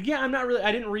guessing. Yeah,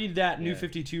 I didn't read that New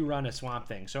 52 run of Swamp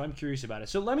Thing, so I'm curious about it.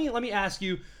 So let me ask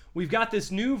you, we've got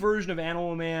this new version of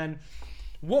Animal Man.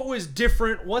 What was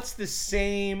different? What's the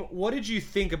same? What did you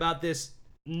think about this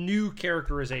new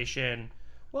characterization?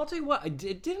 Well, I'll tell you what,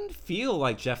 it didn't feel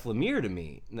like Jeff Lemire to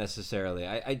me necessarily.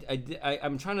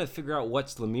 I'm trying to figure out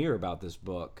what's Lemire about this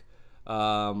book.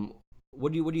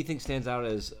 What do you think stands out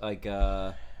as like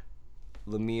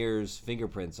Lemire's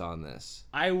fingerprints on this?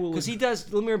 I will Because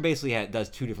Lemire basically does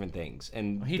 2 different things,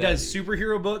 and he does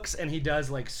superhero books and he does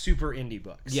like super indie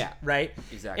books. Yeah, right.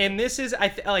 exactly. And this is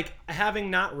like having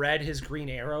not read his Green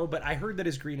Arrow, but I heard that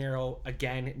his Green Arrow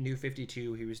again, New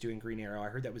 52, he was doing Green Arrow. I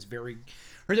heard that was very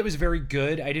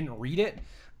good. I didn't read it,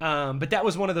 but that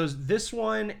was one of those. This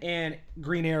one and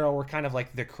Green Arrow were kind of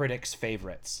like the critics'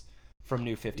 favorites from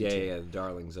New 52. Yeah, the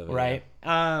darlings of it. Right.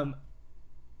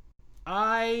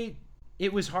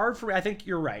 It was hard for me. I think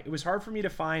you're right. It was hard for me to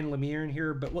find Lemire in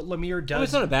here, but what Lemire does. Well,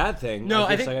 it's not a bad thing. No,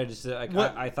 I guess, think-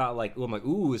 I thought like, oh, I'm like,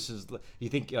 ooh, this is. You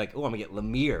think like, oh, I'm gonna get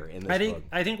Lemire in this book.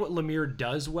 I think what Lemire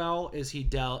does well is he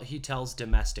tells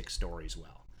domestic stories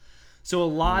well. So a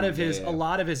lot of his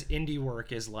indie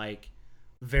work is like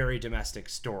very domestic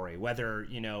story. Whether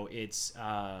it's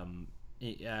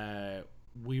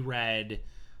we read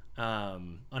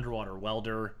Underwater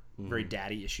Welder very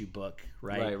daddy issue book,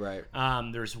 right? Right.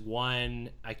 There's one,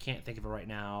 I can't think of it right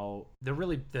now.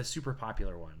 The super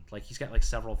popular one. Like he's got like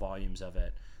several volumes of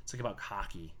it. It's like about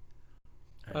hockey.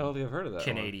 I don't think I've heard of that.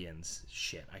 Canadians.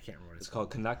 Shit, I can't remember what It's called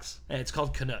Canucks. It's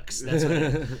called Canucks. That's what it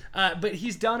is. But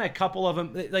he's done a couple of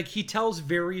them. Like he tells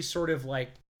very sort of like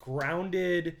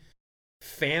grounded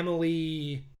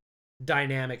family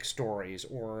dynamic stories,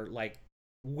 or like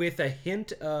with a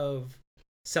hint of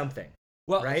something.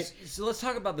 Well, right. So let's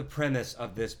talk about the premise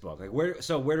of this book. Like where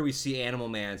do we see Animal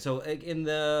Man? So in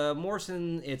the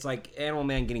Morrison, it's like Animal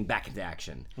Man getting back into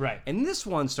action. Right. And this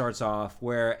one starts off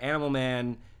where Animal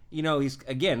Man,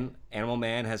 Animal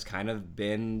Man has kind of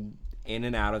been in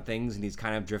and out of things, and he's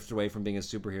kind of drifted away from being a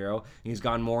superhero. He's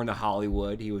gone more into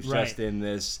Hollywood. He was just in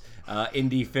this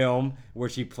indie film where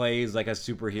she plays like a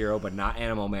superhero, but not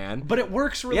Animal Man. But it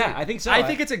works really. Yeah, I think so. I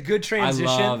think it's a good transition.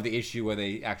 I love the issue where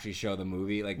they actually show the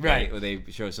movie, where they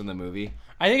show us in the movie.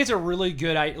 I think it's a really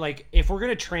good, like, if we're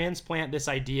gonna transplant this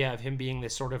idea of him being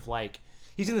this sort of like,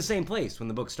 he's in the same place when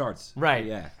the book starts. Right.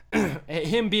 Yeah.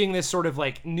 Him being this sort of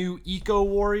like new eco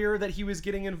warrior that he was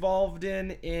getting involved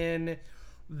in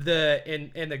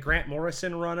the Grant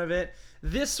Morrison run of it.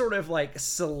 This sort of like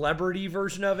celebrity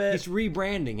version of it. He's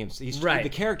rebranding himself. Right. The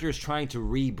character is trying to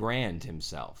rebrand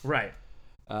himself. Right.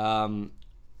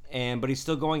 But he's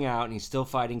still going out and he's still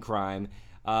fighting crime.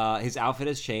 His outfit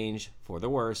has changed for the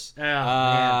worse. Oh, man.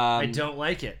 I don't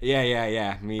like it.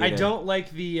 Yeah. Me either. I don't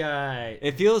like the.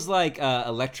 It feels like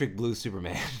Electric Blue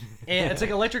Superman. And it's like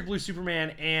Electric Blue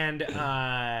Superman and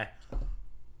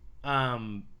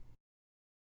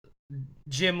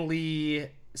Jim Lee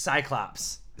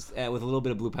Cyclops. With a little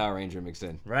bit of Blue Power Ranger mixed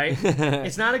in. Right?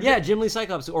 It's not a good... Jim Lee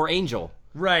Cyclops or Angel.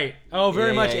 Right. Oh,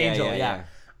 very much Angel. Yeah.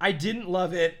 I didn't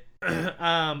love it.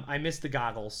 I missed the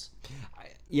goggles.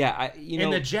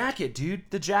 And the jacket, dude.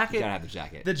 The jacket. You gotta have the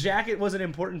jacket. The jacket was an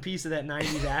important piece of that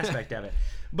 90s aspect of it.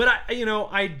 But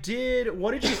I did.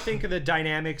 What did you think of the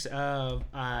dynamics of?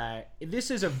 This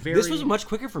was much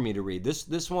quicker for me to read.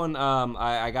 This one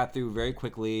I got through very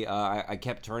quickly. I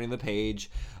kept turning the page.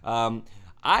 It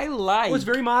was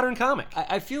very modern comic.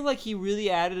 I feel like he really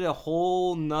added a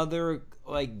whole nother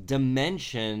like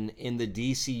dimension in the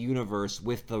DC universe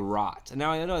with the Rot.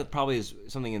 Now I know it probably is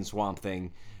something in Swamp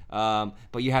Thing,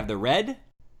 but you have the red,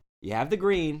 you have the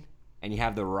green, and you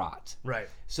have the Rot. Right.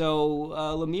 So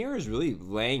Lemire is really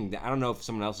laying. I don't know if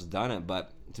someone else has done it,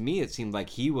 but to me it seemed like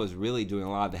he was really doing a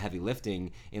lot of the heavy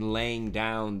lifting in laying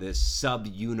down this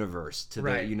sub-universe to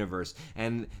the universe.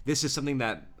 And this is something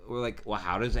that we're like, well,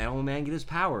 how does Animal Man get his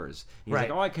powers? And he's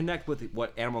like, I connect with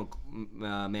what Animal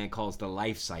Man calls the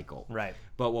life cycle. Right.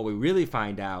 But what we really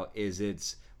find out is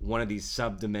it's one of these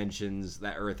sub-dimensions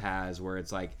that Earth has where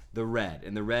it's like the red.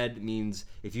 And the red means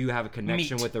if you have a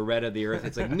connection with the red of the Earth,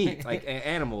 it's like meat, like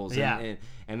animals. And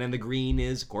then the green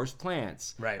is, of course,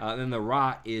 plants. Right. And then the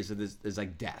Rot is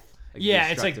like death.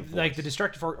 It's like the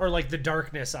destructive force, or like the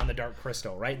darkness on the Dark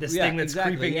Crystal, right? This thing that's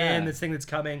creeping in, this thing that's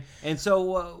coming. And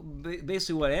so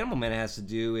basically what Animal Man has to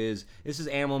do is, this is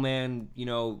Animal Man,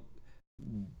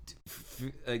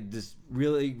 just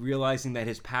really realizing that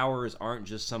his powers aren't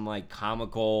just some like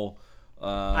comical...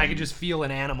 I could just feel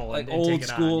an animal like and old take it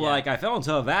school on, like I fell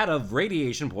into a vat of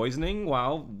radiation poisoning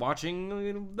while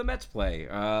watching the Mets play.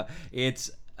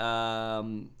 It's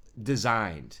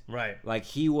designed. Right. Like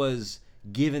he was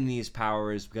given these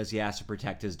powers because he has to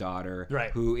protect his daughter,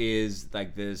 who is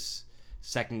like this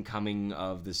second coming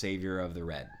of the savior of the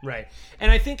red. Right.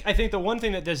 And I think the one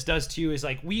thing that this does too is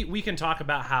like we can talk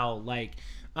about how like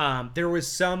there was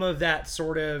some of that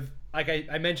sort of, like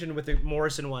I mentioned with the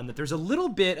Morrison one, that there's a little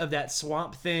bit of that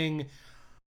Swamp Thing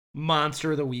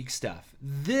Monster of the Week stuff.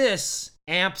 This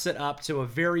amps it up to a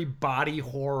very body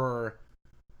horror,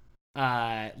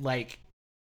 like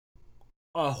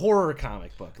a horror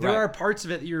comic book. There are parts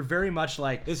of it that you're very much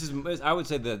like... I would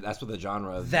say that's what the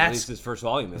genre of at least this first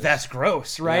volume is. That's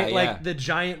gross, right? Yeah, like the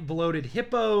giant bloated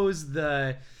hippos,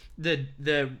 the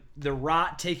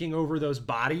Rot taking over those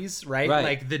bodies, right?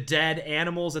 Like the dead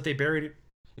animals that they buried...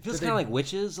 It feels kind of like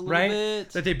witches a little bit.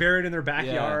 That they buried in their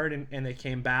backyard and they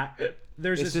came back.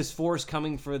 There's this force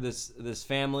coming for this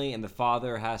family, and the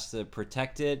father has to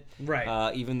protect it.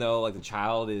 Right. Even though like the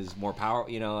child is more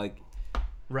powerful, like...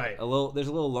 Right. There's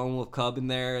a little lone wolf cub in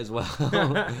there as well.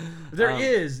 There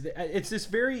is. It's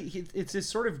this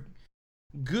sort of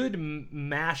good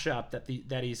mashup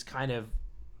that he's kind of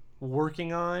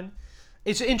working on.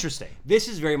 It's interesting. This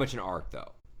is very much an arc,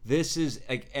 though. This is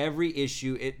like every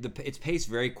issue. It's paced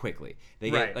very quickly. They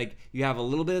get Right. like you have a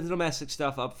little bit of the domestic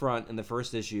stuff up front in the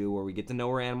first issue where we get to know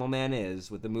where Animal Man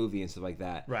is with the movie and stuff like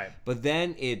that. Right. But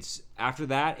then after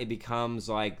that it becomes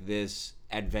like this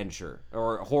adventure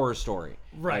or horror story.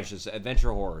 Right. It's just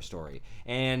adventure horror story,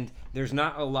 and there's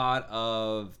not a lot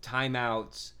of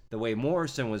timeouts the way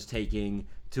Morrison was taking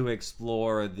to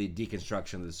explore the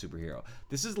deconstruction of the superhero.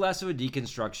 This is less of a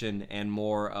deconstruction and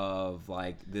more of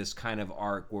like this kind of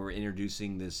arc where we're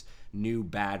introducing this new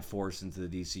bad force into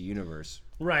the DC universe.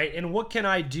 Right. And what can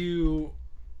I do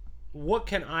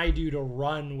to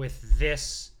run with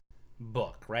this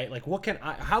book, right? Like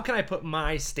how can I put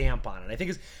my stamp on it? I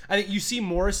think you see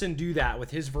Morrison do that with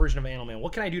his version of Animal Man.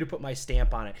 What can I do to put my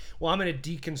stamp on it? Well, I'm going to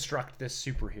deconstruct this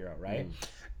superhero, right?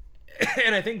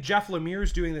 And I think Jeff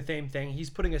Lemire's doing the same thing. He's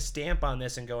putting a stamp on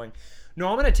this and going, no,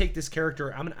 I'm going to take this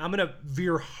character. I'm going to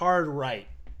veer hard right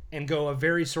and go a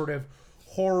very sort of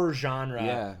horror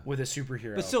genre with a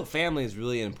superhero. But still, family is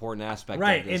really an important aspect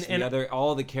Right, of this. and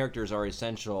all the characters are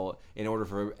essential in order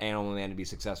for Animal Man to be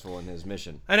successful in his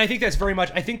mission. And I think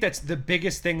that's the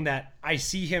biggest thing that I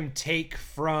see him take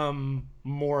from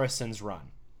Morrison's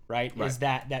run, right? Is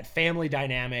that family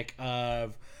dynamic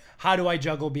of how do I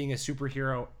juggle being a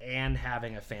superhero and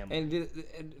having a family? And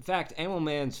in fact, Animal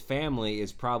Man's family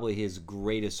is probably his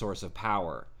greatest source of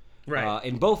power. Right.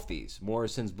 In both these,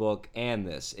 Morrison's book and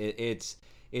this. It's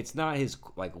not his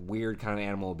like weird kind of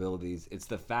animal abilities. It's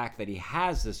the fact that he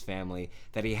has this family,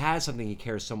 that he has something he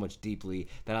cares so much deeply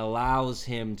that allows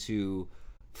him to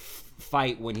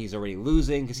fight when he's already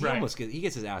losing, because he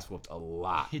gets his ass whooped a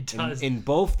lot. He does. In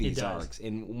both these arcs,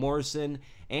 in Morrison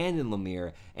and in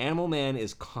Lemire, Animal Man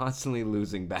is constantly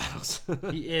losing battles.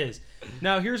 He is.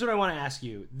 Now, here's what I want to ask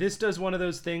you. This does one of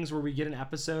those things where we get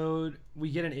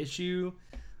an issue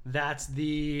that's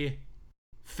the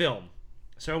film.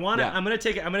 So I'm going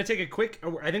to take a quick.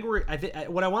 What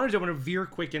I want to do, I'm going to veer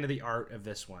quick into the art of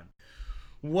this one.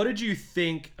 What did you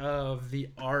think of the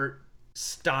art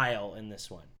style in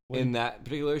this one? In that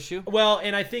particular issue? Well,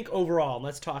 and I think overall, and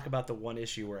let's talk about the one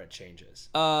issue where it changes.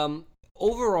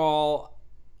 Overall,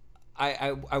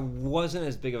 I wasn't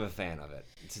as big of a fan of it,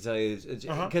 to tell you.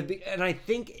 And I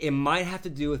think it might have to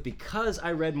do with because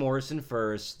I read Morrison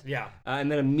first,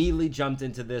 and then immediately jumped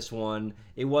into this one.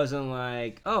 It wasn't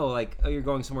like, you're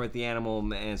going somewhere with the Animal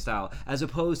Man style, as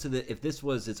opposed to if this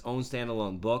was its own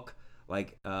standalone book,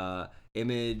 like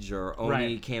Image or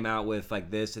Oni came out with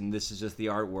like this, and this is just the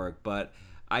artwork, but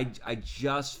I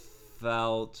just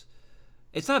felt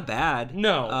it's not bad.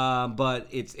 No. But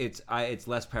it's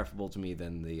less preferable to me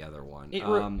than the other one.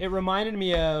 It reminded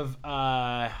me of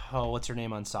what's her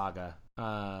name on Saga?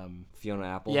 Fiona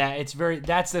Apple. Yeah,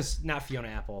 not Fiona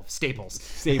Apple. Staples.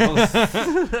 Fiona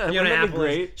Apple.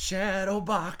 Great. Shadow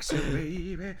Boxer,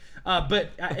 baby.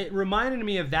 But it reminded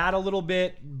me of that a little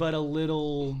bit, but a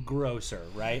little grosser,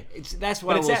 right? That's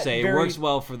what I will say. It works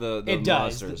well for the it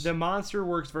monsters. Does. The monster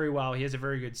works very well. He has a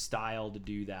very good style to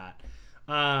do that.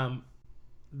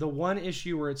 The one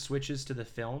issue where it switches to the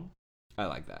film, I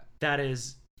like that. That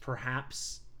is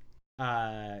perhaps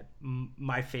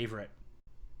my favorite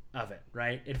of it,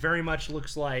 right? It very much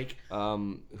looks like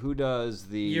who does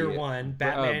the Year One,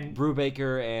 Batman,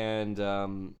 Brubaker and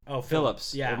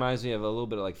Phillips. Yeah, it reminds me of a little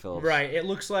bit like Phillips. Right. It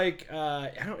looks like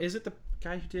is it the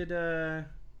guy who did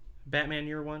Batman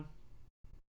Year One?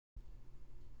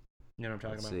 You know what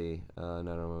I'm talking about? See. No, I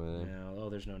don't remember the name. No,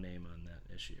 there's no name on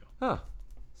that issue. Huh.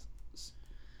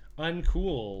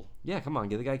 Uncool. Yeah, come on,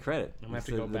 give the guy credit. I'm gonna have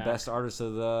to the, go back. The best artist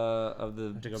of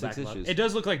the 6 issues. It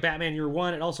does look like Batman Year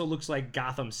One. It also looks like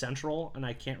Gotham Central, and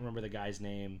I can't remember the guy's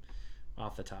name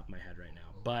off the top of my head right now.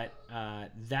 But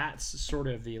that's sort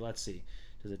of the. Let's see.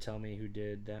 Does it tell me who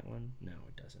did that one? No,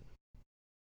 it doesn't.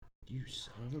 You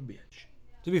son of a bitch.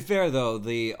 To be fair, though,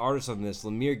 the artist on this,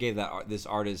 Lemire gave this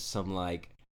artist some like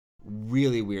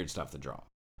really weird stuff to draw,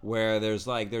 where there's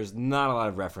not a lot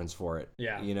of reference for it.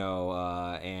 Yeah.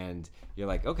 And you're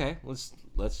like, okay,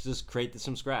 let's just create this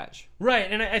from scratch. Right,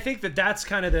 and I think that's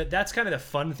kind of the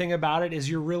fun thing about it is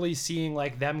you're really seeing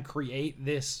like them create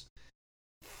this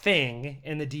thing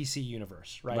in the DC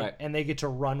universe, right? And they get to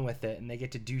run with it and they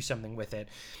get to do something with it.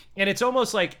 And it's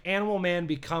almost like Animal Man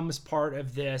becomes part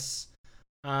of this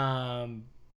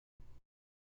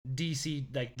DC,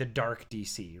 like the dark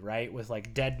DC, right? With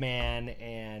like Deadman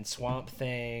and Swamp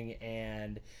Thing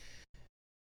and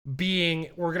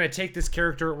we're going to take this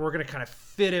character and we're going to kind of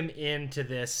fit him into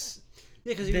this.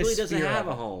 Yeah, because he really doesn't have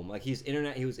a home. Like he was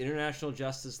International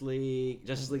Justice League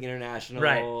International,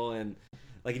 right. And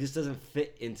like he just doesn't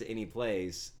fit into any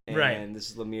place. And right. This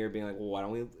is Lemire being like, well, why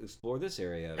don't we explore this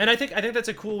area? And I think that's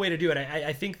a cool way to do it.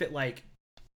 I think that like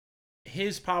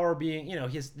his power being,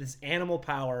 his this animal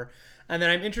power. And then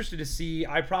I'm interested to see,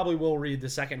 I probably will read the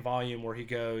second volume where he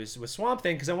goes with Swamp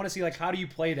Thing, because I want to see, like, how do you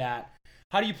play that?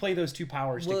 How do you play those two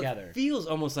powers together? It feels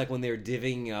almost like when they were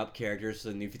divvying up characters for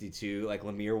the New 52, like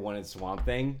Lemire wanted Swamp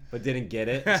Thing, but didn't get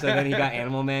it. So then he got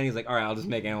Animal Man. He's like, all right, I'll just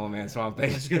make Animal Man Swamp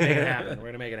Thing. Just gonna make it happen. We're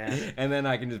gonna make it happen. And then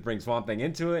I can just bring Swamp Thing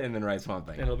into it and then write Swamp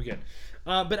Thing. And it'll be good.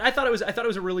 But I thought it was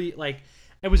a really, like,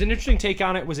 it was an interesting take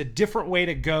on it. It was a different way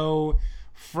to go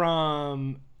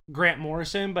from Grant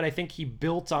Morrison, but I think he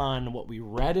built on what we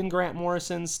read in Grant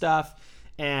Morrison's stuff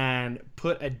and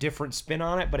put a different spin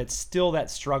on it, but it's still that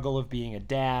struggle of being a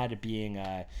dad, being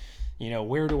a,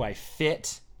 where do I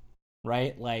fit,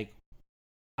 right? Like,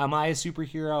 am I a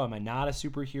superhero? Am I not a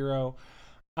superhero?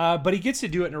 But he gets to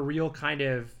do it in a real kind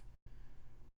of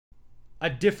a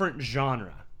different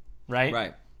genre, right?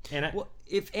 Right. And well,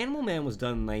 if Animal Man was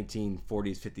done in the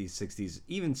 1940s, 50s, 60s,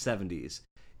 even 70s,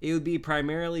 it would be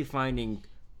primarily finding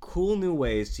cool new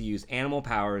ways to use animal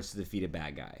powers to defeat a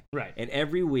bad guy. Right. And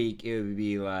every week it would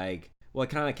be like, well,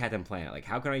 kind of like Captain Planet. Like,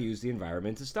 how can I use the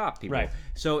environment to stop people? Right.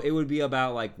 So it would be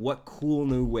about, like, what cool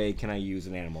new way can I use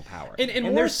an animal power?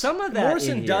 And there's some of that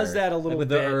Morrison in does here, that a little like with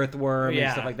bit. the earthworm Yeah.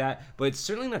 and stuff like that. But it's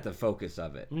certainly not the focus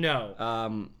of it.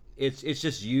 No. It's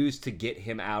just used to get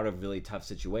him out of really tough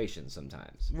situations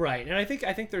sometimes. Right, and I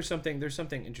think there's something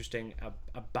interesting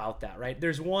about that. Right,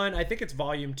 there's one. I think it's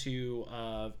volume 2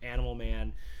 of Animal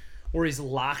Man, where he's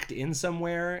locked in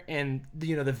somewhere, and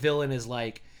the villain is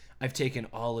like, "I've taken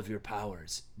all of your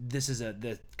powers. This is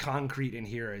the concrete in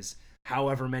here is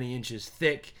however many inches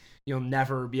thick. You'll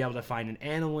never be able to find an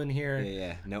animal in here.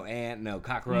 Yeah. No ant, no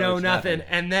cockroach, No nothing."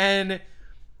 And then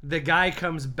the guy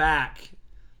comes back,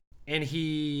 and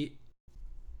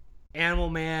Animal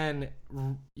Man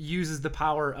uses the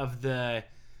power of the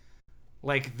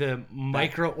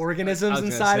microorganisms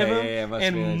inside of him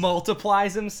and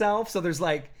multiplies himself. So there's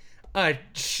like a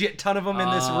shit ton of them in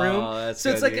this room.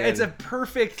 So it's like it's a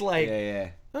perfect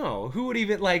oh, who would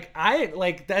even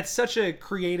that's such a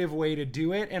creative way to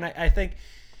do it. And I think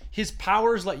his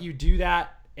powers let you do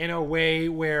that in a way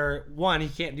where, one, he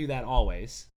can't do that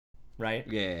always, right?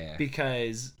 Yeah.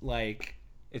 Because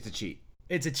it's a cheat.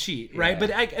 It's a cheat, right?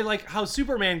 But I like how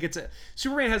Superman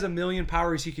has a million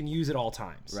powers he can use at all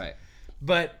times. Right.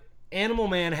 But Animal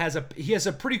Man has a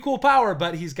pretty cool power,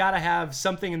 but he's got to have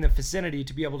something in the vicinity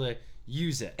to be able to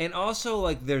use it. And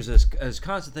also, there's this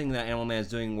constant thing that Animal Man's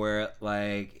doing where,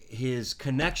 his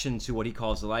connection to what he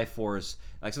calls the life force,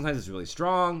 sometimes it's really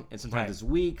strong and sometimes it's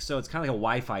weak, so it's kind of like a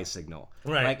Wi-Fi signal.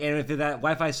 Right. And if that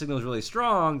Wi-Fi signal is really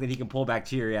strong, then he can pull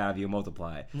bacteria out of you and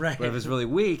multiply. Right. But if it's really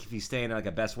weak, if he's staying in,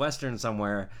 a Best Western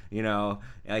somewhere, he ain't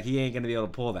going to be able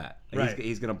to pull that. Right.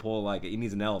 He's going to pull, he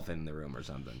needs an elephant in the room or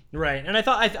something. Right. And I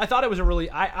thought it was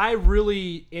I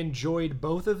really enjoyed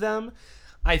both of them.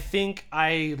 I think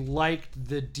I liked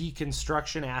the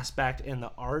deconstruction aspect in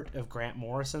the art of Grant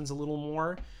Morrison's a little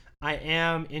more. I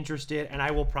am interested, and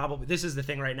I will probably, this is the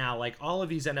thing right now, all of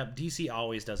these DC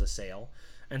always does a sale,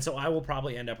 and so I will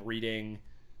probably end up reading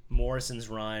Morrison's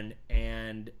run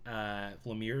and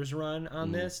Lemire's run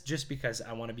on this, just because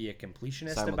I want to be a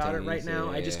completionist about it right now.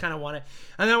 I just kind of want to,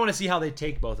 and then I want to see how they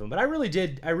take both of them. But I really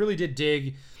did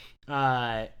dig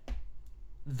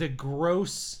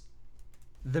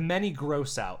the many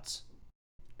gross outs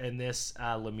in this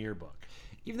Lemire book.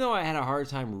 Even though I had a hard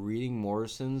time reading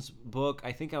Morrison's book,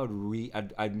 I think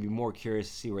I'd be more curious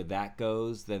to see where that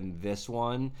goes than this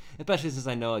one, especially since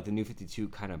I know the New 52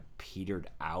 kind of petered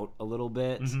out a little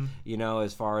bit,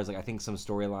 as far as I think some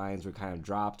storylines were kind of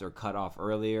dropped or cut off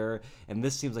earlier, and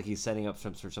this seems like he's setting up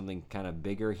for something kind of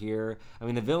bigger here. I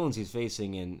mean, the villains he's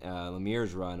facing in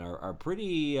Lemire's run are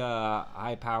pretty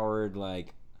high-powered,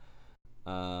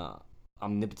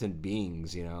 omnipotent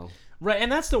beings, Right,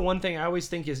 and that's the one thing I always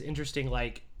think is interesting,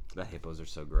 the hippos are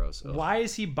so gross. Ugh. Why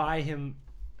is he by him?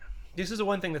 This is the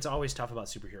one thing that's always tough about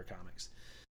superhero comics.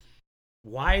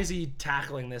 Why is he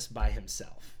tackling this by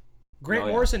himself? Grant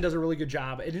Morrison does a really good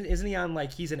job. Isn't he on,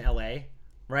 he's in LA,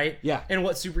 right? Yeah. And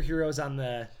what superheroes on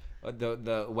the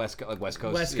West Coast? West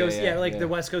Coast, the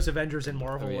West Coast Avengers and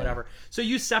Marvel, whatever. So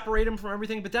you separate him from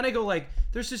everything, but then I go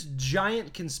there's this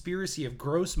giant conspiracy of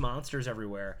gross monsters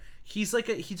everywhere. He's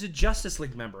he's a Justice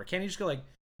League member. Can't he just go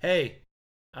hey,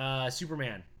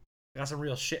 Superman, got some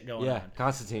real shit going on. Yeah,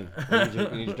 Constantine, you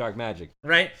need your dark magic.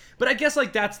 Right? But I guess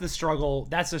that's the struggle.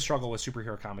 That's the struggle with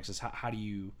superhero comics is how do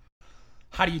you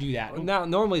do that? Now,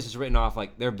 normally it's just written off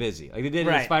they're busy. They did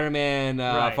in Spider-Man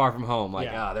Far From Home.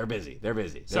 They're busy. They're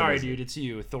busy. Sorry, dude, it's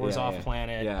you. Thor's off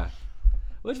planet. Yeah.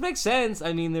 Which makes sense.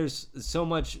 I mean, there's so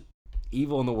much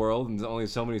evil in the world and there's only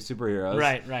so many superheroes.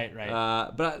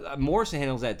 Right. But Morrison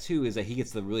handles that too. Is that he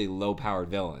gets the really low-powered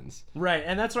villains. Right,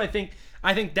 and that's what I think.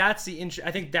 I think that's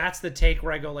I think that's the take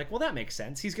where I go like, well, that makes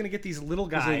sense. He's gonna get these little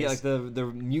guys, Like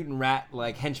the mutant rat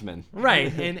like henchmen.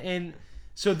 right? and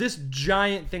so this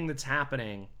giant thing that's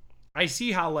happening, I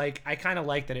see how like I kind of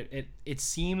like that. It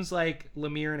seems like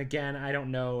Lemire, and again, I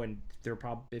don't know, and they're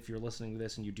probably if you're listening to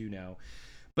this and you do know,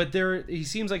 but he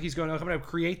seems like he's going, oh, I'm gonna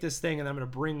create this thing and I'm gonna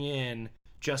bring in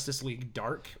Justice League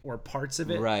Dark or parts of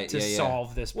it to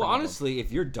solve this problem. Well, honestly,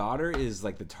 if your daughter is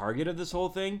like the target of this whole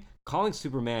thing, calling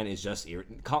Superman is just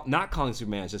not calling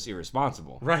Superman is just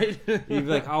irresponsible. Right? You'd be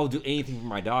like, I'll do anything for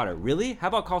my daughter. Really? How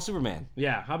about call Superman?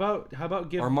 Yeah. How about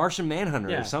give or Martian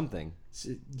Manhunter or something?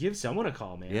 Give someone a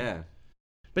call, man. Yeah.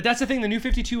 But that's the thing. The New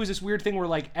 52 is this weird thing where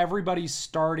like everybody's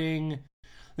starting.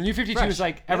 The New 52 fresh. is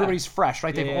like everybody's fresh,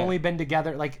 right? They've Yeah. only been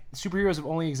together. Like superheroes have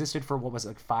only existed for what was it,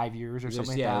 like 5 years or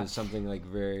something like It that. was something like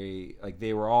very like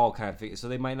they were all kind of so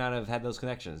they might not have had those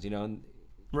connections, you know.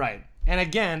 Right. And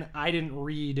again, I didn't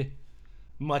read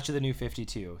much of the New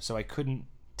 52, so I couldn't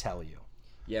tell you.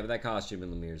 Yeah, but that costume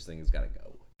in Lemire's thing has got to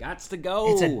go. Gots to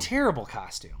go. It's a terrible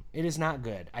costume. It is not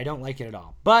good. I don't like it at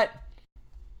all. But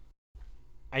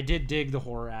I did dig the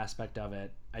horror aspect of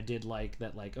it. I did like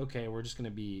that, like, okay,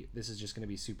 this is just going to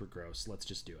be super gross. Let's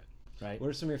just do it, right? What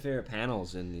are some of your favorite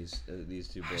panels in these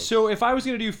two books? So if I was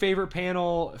going to do favorite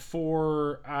panel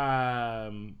for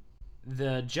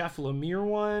the Jeff Lemire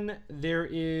one, there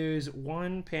is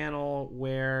one panel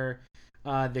where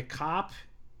the cop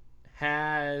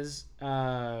has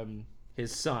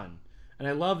his son. And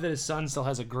I love that his son still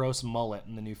has a gross mullet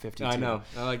in the New 52. I know.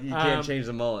 I like you can't change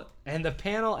the mullet. And the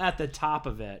panel at the top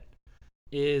of it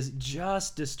is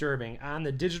just disturbing. On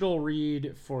the digital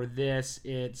read for this,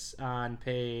 it's on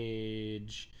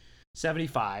page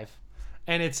 75.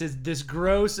 And it's this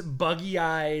gross,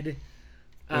 buggy-eyed...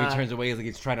 When he turns away, like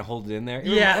he's trying to hold it in there.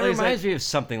 It reminds me of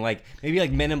something like maybe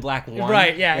like Men in Black 1.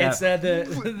 Right, yeah. It's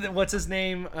the what's his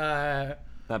name?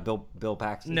 Not Bill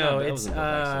Paxton. No, that it's wasn't Bill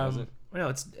Paxton, was it? No,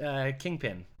 it's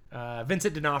Kingpin.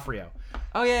 Vincent D'Onofrio.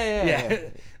 Oh yeah.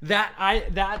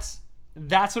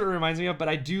 That's what it reminds me of. But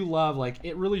I do love, like,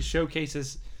 it really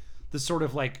showcases the sort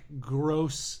of like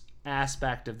gross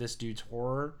aspect of this dude's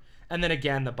horror. And then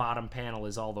again, the bottom panel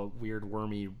is all the weird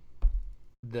wormy,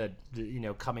 the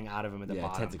coming out of him at the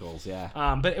bottom. Tentacles. Yeah.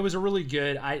 But it was a really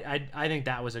good. I think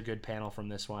that was a good panel from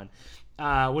this one.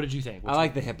 What did you think? I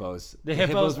like the hippos. The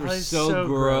hippos were so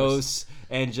gross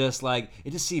and just like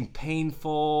it just seemed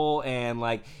painful and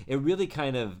like it really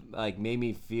kind of like made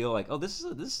me feel like, oh, this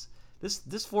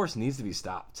force needs to be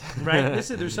stopped. Right.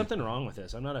 There's something wrong with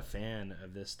this. I'm not a fan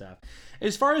of this stuff.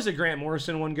 As far as the Grant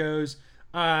Morrison one goes,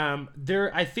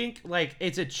 I think like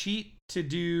it's a cheat to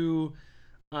do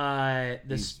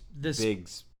this big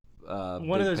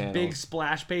one of those panels. big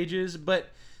splash pages,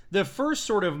 but the first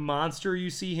sort of monster you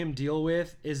see him deal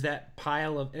with is that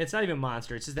pile of, and it's not even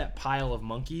monster, it's just that pile of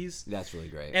monkeys. That's really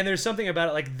great. And there's something about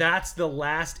it, like that's the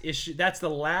last issue, that's the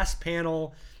last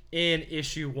panel in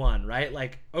issue 1, right?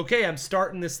 Like, okay, I'm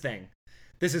starting this thing.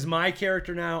 This is my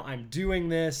character now. I'm doing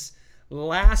this.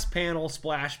 Last panel,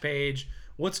 splash page.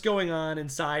 What's going on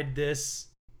inside this,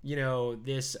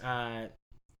 this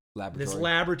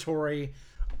laboratory?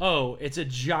 Oh, it's a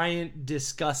giant,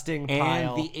 disgusting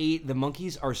pile. And the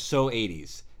monkeys are so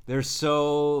 80s. They're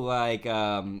so like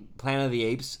Planet of the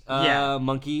Apes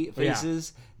monkey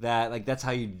faces that like that's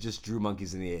how you just drew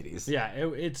monkeys in the 80s. Yeah,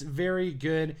 it's very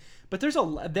good. But there's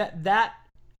that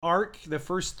arc, the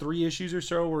first 3 issues or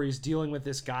so, where he's dealing with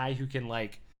this guy who can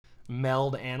like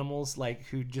meld animals, like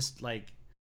who just like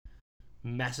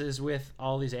messes with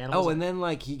all these animals. Oh, and then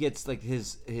like he gets like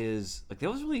his like that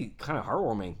was really kind of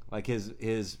heartwarming. Like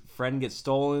his friend gets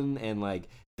stolen and like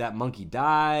that monkey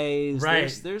dies. Right.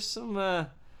 There's some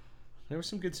there was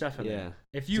some good stuff in there.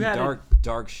 If some you had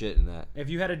dark shit in that. If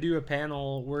you had to do a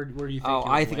panel, where do you think? Oh,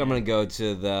 I think I'm gonna go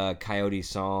to the Coyote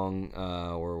song,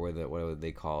 or what would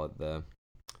they call it?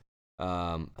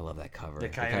 I love that cover. The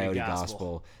Coyote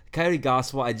Gospel. Coyote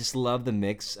Gospel. I just love the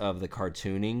mix of the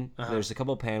cartooning. Uh-huh. There's a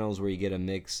couple panels where you get a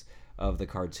mix of the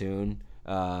cartoon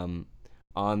on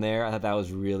there. I thought that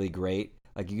was really great.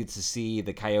 Like you get to see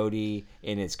the coyote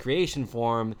in its creation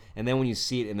form, and then when you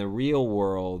see it in the real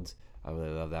world, I really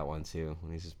love that one too.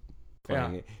 When he's just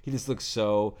playing it, he just looks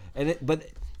so. But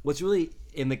what's really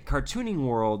in the cartooning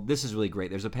world, this is really great.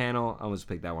 There's a panel. I almost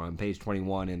picked that one on page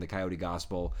 21 in the Coyote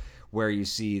Gospel, where you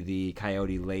see the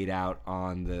coyote laid out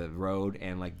on the road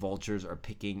and like vultures are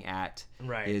picking at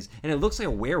his, and it looks like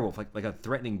a werewolf, like a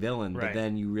threatening villain, but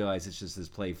then you realize it's just this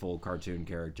playful cartoon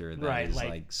character that is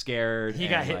like scared. He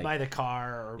got hit by the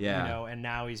car, or, yeah. you know, and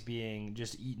now he's being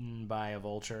just eaten by a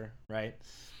vulture, right?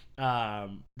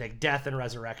 Like death and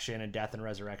resurrection over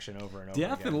and over again.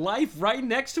 Death and life right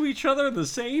next to each other in the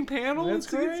same panel. That's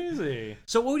crazy.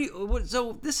 So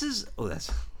so this is that's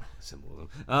symbolism.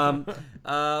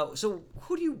 So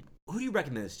who do you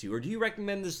recommend this to, or do you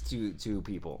recommend this to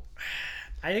people?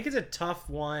 I think it's a tough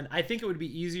one. I think it would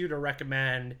be easier to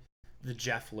recommend the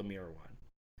Jeff Lemire one.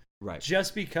 Right.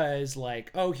 Just because,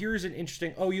 like, oh, here's an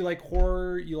interesting, oh, you like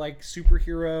horror, you like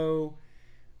superhero,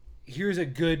 here's a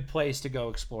good place to go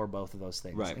explore both of those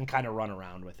things and kind of run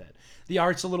around with it. The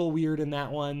art's a little weird in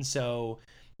that one, so,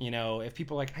 you know, if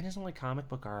people are like, I just don't like comic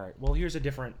book art, well, here's a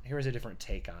different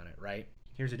take on it, right?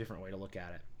 Here's a different way to look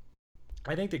at it.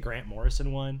 I think the Grant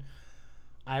Morrison one,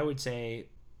 I would say,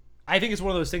 I think it's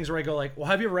one of those things where I go like, well,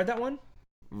 have you ever read that one?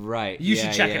 Right. You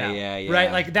should check it out. Yeah.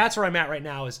 Right? Like, that's where I'm at right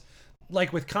now is,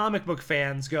 like, with comic book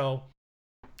fans go,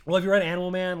 well, have you read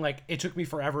Animal Man? Like, it took me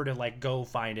forever to, like, go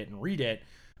find it and read it.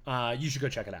 You should go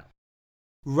check it out.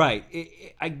 Right.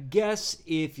 I guess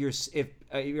if you're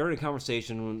in a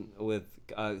conversation with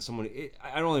someone,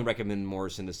 I don't only recommend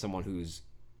Morrison to someone who's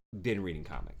been reading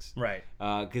comics, right?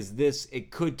 Because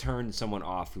it could turn someone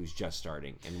off who's just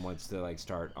starting and wants to like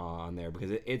start on there,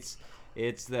 because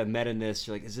it's the meta-ness.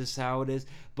 You're like, is this how it is?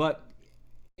 But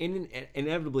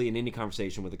inevitably in any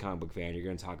conversation with a comic book fan, you're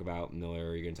going to talk about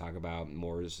Miller, or you're going to talk about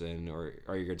Morrison, or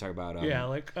you're going to talk about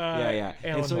Alan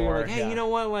and so Moore, you're like, hey, you know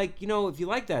what? Like, you know, if you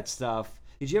like that stuff,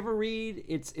 did you ever read?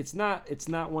 It's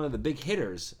not one of the big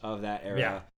hitters of that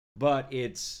era, but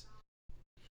it's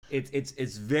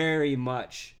very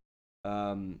much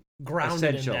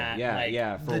grounded essential. in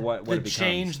that. For what it becomes.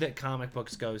 Change that comic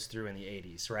books goes through in the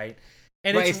 80s, right?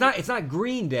 And it's not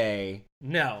Green Day,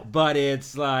 no, but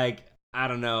it's like, I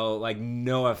don't know, like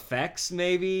No Effects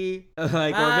maybe,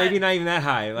 like, or maybe not even that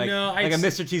high, like like a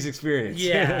Mr. T's Experience.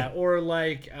 Yeah, or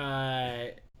like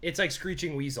it's like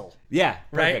Screeching Weasel. Yeah,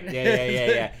 perfect. Right?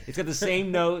 Yeah. It's got the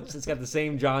same notes, it's got the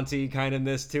same jaunty kind of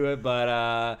ness to it,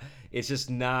 but it's just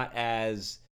not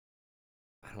as,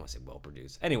 I don't want to say well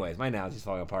produced. Anyways, my analogy's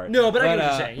falling apart. No, but I get what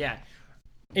you're saying. Yeah,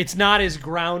 it's not as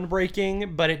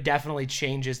groundbreaking, but it definitely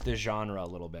changes the genre a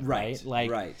little bit, right?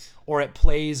 Like, or it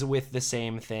plays with the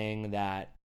same thing that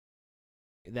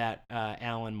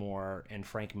Alan Moore and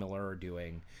Frank Miller are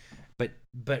doing, but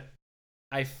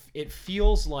it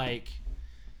feels like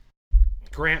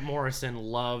Grant Morrison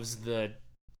loves the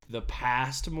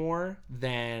past more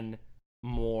than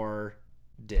Moore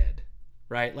did.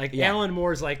 Right? Like, Alan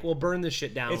Moore's like, well, burn this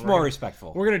shit down. It's more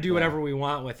respectful. We're going to do whatever we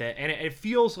want with it. And it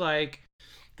feels like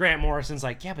Grant Morrison's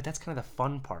like, yeah, but that's kind of the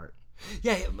fun part.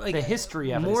 Yeah, like the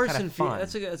history of Morrison is kind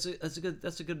of fun.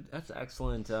 That's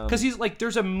excellent. Because he's like,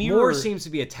 there's a mirror. Moore seems to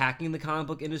be attacking the comic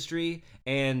book industry,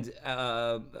 and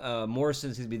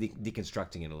Morrison seems to be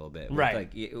deconstructing it a little bit. Right.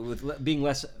 With being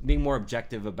more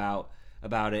objective about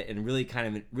it, and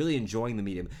really enjoying the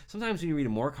medium. Sometimes when you read a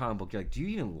Moore comic book, you're like, do you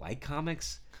even like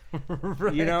comics?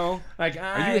 Right. You know, like,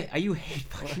 are you hate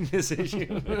fucking this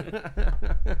issue?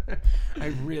 I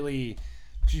really,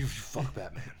 you fuck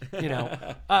Batman. You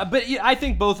know, but yeah, I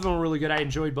think both of them were really good. I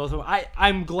enjoyed both of them.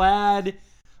 I'm glad.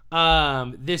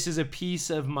 This is a piece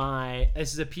of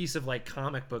like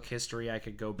comic book history. I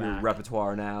could go back. Your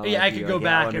repertoire now. Yeah, I could go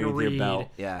back and read belt.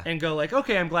 and go like,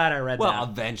 okay, I'm glad I read that. Well,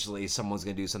 eventually someone's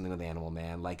gonna do something with Animal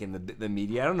Man, like in the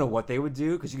media. I don't know what they would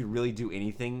do, because you could really do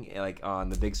anything like on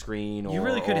the big screen, or you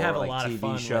really could have a like lot TV of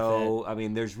fun show. with it. I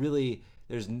mean,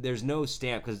 there's no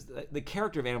stamp, because the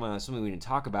character of Animal Man is something we didn't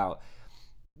talk about.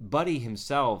 Buddy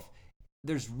himself,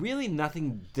 there's really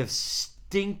nothing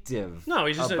distinctive. No,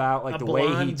 he's just about like the way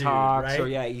he talks.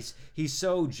 Dude, right? Or he's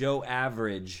so Joe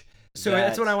average. So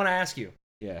that's what I want to ask you.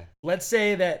 Yeah. Let's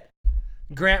say that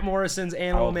Grant Morrison's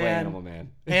Animal Man.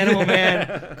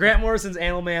 Man. Grant Morrison's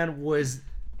Animal Man was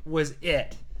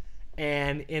it.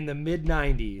 And in the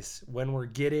mid-90s, when we're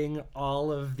getting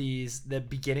all of the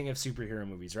beginning of superhero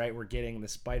movies, right? We're getting the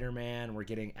Spider-Man, we're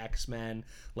getting X-Men,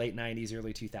 late 90s,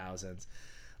 early 2000s.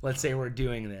 Let's say we're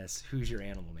doing this. Who's your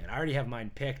Animal Man? I already have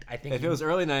mine picked. I think if it was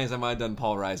early 90s, I might have done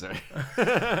Paul Reiser.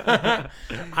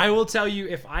 I will tell you,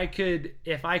 if I could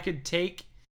take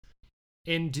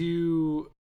and do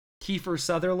Kiefer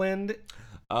Sutherland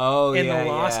Oh, in yeah, the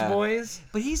Lost yeah. Boys.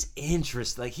 But he's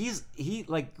interesting. Like he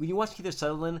like when you watch Kiefer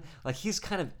Sutherland, like he's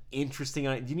kind of interesting.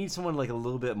 Do you need someone like a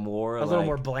little bit more, A little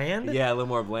more bland. Yeah, a little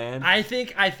more bland. I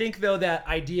think though that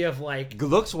idea of like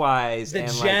Looks wise, the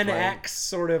and Gen like, X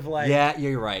sort of like yeah,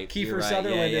 you're right. Kiefer You're right.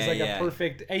 Sutherland Yeah, is like yeah. a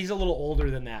perfect. He's a little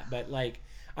older than that, but like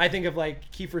I think of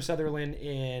like Kiefer Sutherland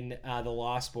in the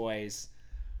Lost Boys.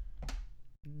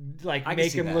 Like I can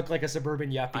make see him that. look like a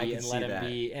suburban I yuppie can and see let him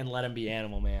that. be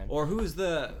Animal Man. Or who's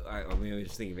the? I mean, I was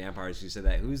just thinking vampires. You said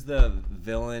that. Who's the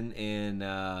villain in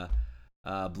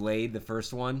Blade, the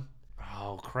first one?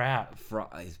 Oh crap!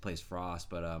 He plays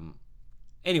Frost, but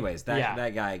anyways,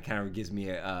 that guy kind of gives me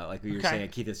a like what you were saying, a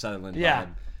Keith Sutherland Yeah, vibe.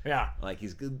 yeah. Like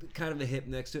he's kind of a hip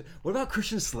next to it. What about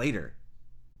Christian Slater?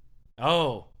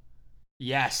 Oh,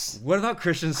 yes. What about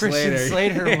Christian Christian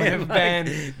Slater? Slater would have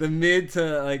been the mid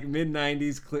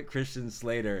 90s Christian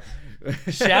Slater.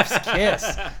 Chef's Kiss.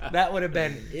 That would have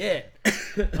been it.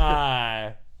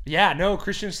 Yeah, no,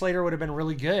 Christian Slater would have been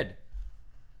really good.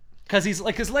 Cause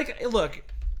look,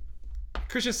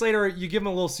 Christian Slater, you give him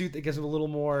a little suit that gives him a little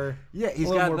more. Yeah, he's a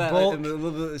little got more that bulk. a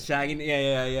little bit of shagging.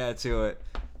 Yeah, to it.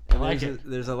 And like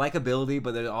there's a likability,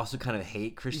 but there's also kind of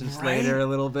hate Christian Right? Slater a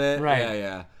little bit. Right.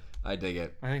 Yeah. I dig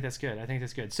it. I think that's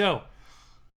good. So,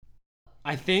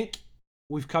 I think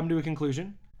we've come to a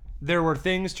conclusion. There were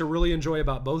things to really enjoy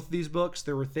about both of these books.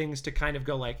 There were things to kind of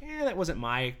go like, that wasn't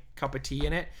my cup of tea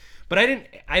in it. But I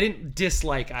didn't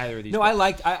dislike either of these. No,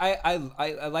 books.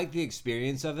 I liked the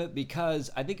experience of it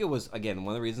because I think it was, again,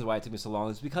 one of the reasons why it took me so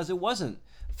long is because it wasn't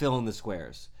fill in the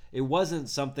squares. It wasn't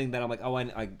something that I'm like, oh,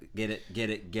 I get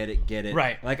it.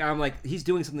 Right. Like I'm like, he's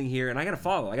doing something here, and I gotta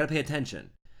follow. I gotta pay attention.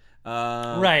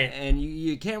 Right. And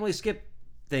you can't really skip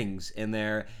things in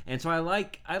there, and so I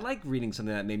like reading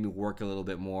something that made me work a little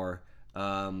bit more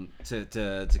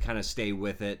to kind of stay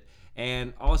with it.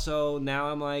 And also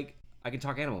now I'm like, I can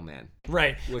talk Animal Man,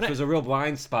 Right. which was a real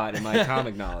blind spot in my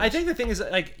comic knowledge. I think the thing is,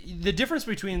 like, the difference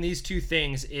between these two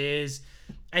things is,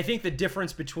 I think the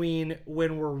difference between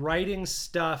when we're writing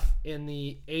stuff in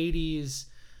the 80s,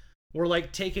 we're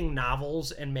like taking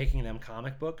novels and making them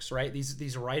comic books, right?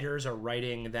 These writers are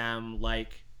writing them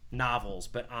like novels,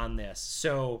 but on this.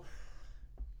 So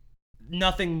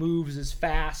nothing moves as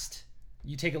fast.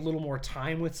 You take a little more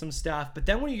time with some stuff. But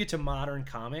then when you get to modern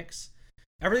comics,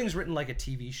 everything's written like a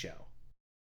TV show.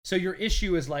 So your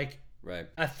issue is like right.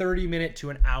 a 30-minute to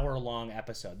an hour-long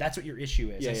episode. That's what your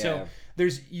issue is. Yeah, and yeah.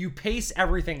 so you pace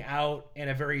everything out in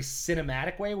a very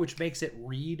cinematic way, which makes it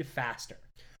read faster.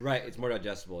 Right, it's more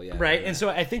digestible, yeah. Right, yeah. and so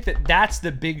I think that's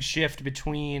the big shift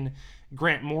between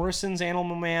Grant Morrison's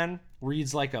Animal Man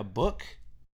reads like a book,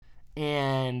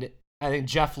 and I think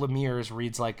Jeff Lemire's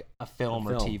reads like a film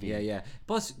or TV. Yeah.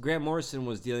 Plus, Grant Morrison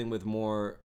was dealing with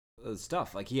more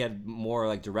stuff. Like he had more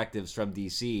like directives from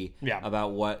DC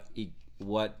about what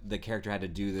the character had to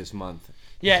do this month.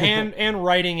 Yeah, and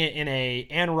writing it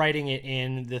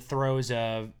in the throes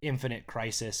of Infinite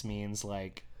Crisis means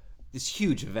like this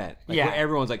huge event. Like, yeah. where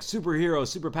everyone's like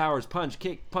superheroes, superpowers, punch,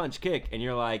 kick, and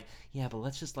you're like, yeah, but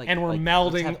let's just like. And we're like,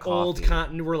 melding old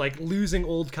continuity. We're like losing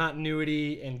old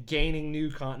continuity and gaining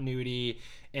new continuity.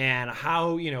 And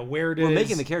how, where does... We're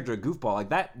making the character a goofball. Like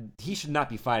that, he should not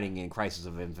be fighting in Crisis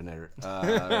of Infinite.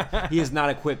 He is not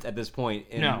equipped at this point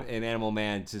in Animal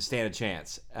Man to stand a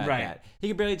chance at that. He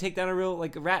can barely take down a real,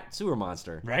 like, a rat sewer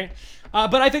monster. Right?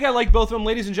 But I think I like both of them.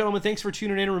 Ladies and gentlemen, thanks for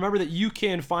tuning in. Remember that you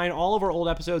can find all of our old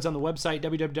episodes on the website,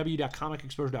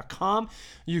 www.comicexposure.com.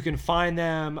 You can find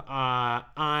them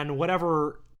on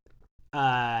whatever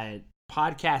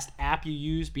podcast app you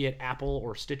use, be it Apple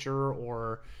or Stitcher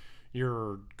or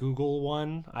your Google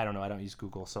one. I don't know. I don't use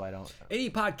Google, so I don't. Any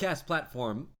podcast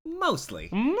platform, mostly.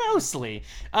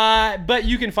 But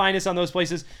you can find us on those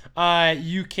places.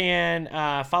 You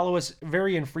can follow us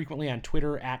very infrequently on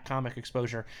Twitter at Comic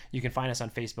Exposure. You can find us on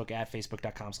Facebook at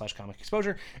facebook.com/Comic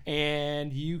Exposure.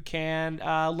 And you can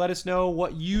let us know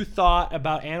what you thought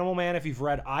about Animal Man. If you've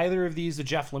read either of these, the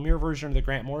Jeff Lemire version or the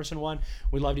Grant Morrison one,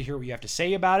 we'd love to hear what you have to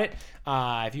say about it.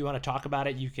 If you want to talk about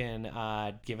it, you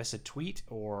can give us a tweet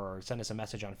or send us a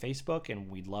message on Facebook, and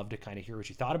we'd love to kind of hear what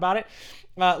you thought about it.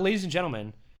 Ladies and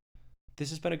gentlemen,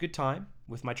 this has been a good time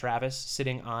with my Travis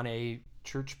sitting on a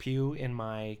church pew in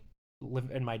my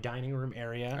dining room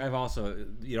area. I've also,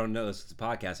 you don't know this, it's a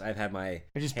podcast. I've had my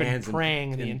I've just hands been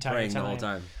praying the entire the whole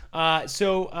time.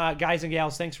 So, guys and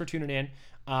gals, thanks for tuning in.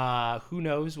 Who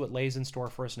knows what lays in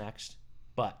store for us next?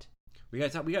 But We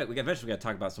got eventually we got to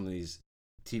talk about some of these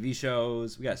TV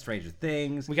shows. We got Stranger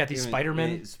Things. We got these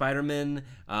Spider-Man.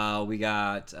 We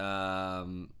got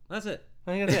that's it.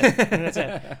 I think that's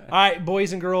it. All right,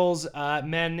 boys and girls,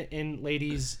 men and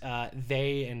ladies,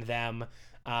 they and them.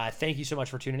 Thank you so much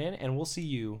for tuning in, and we'll see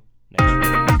you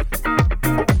next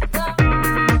week.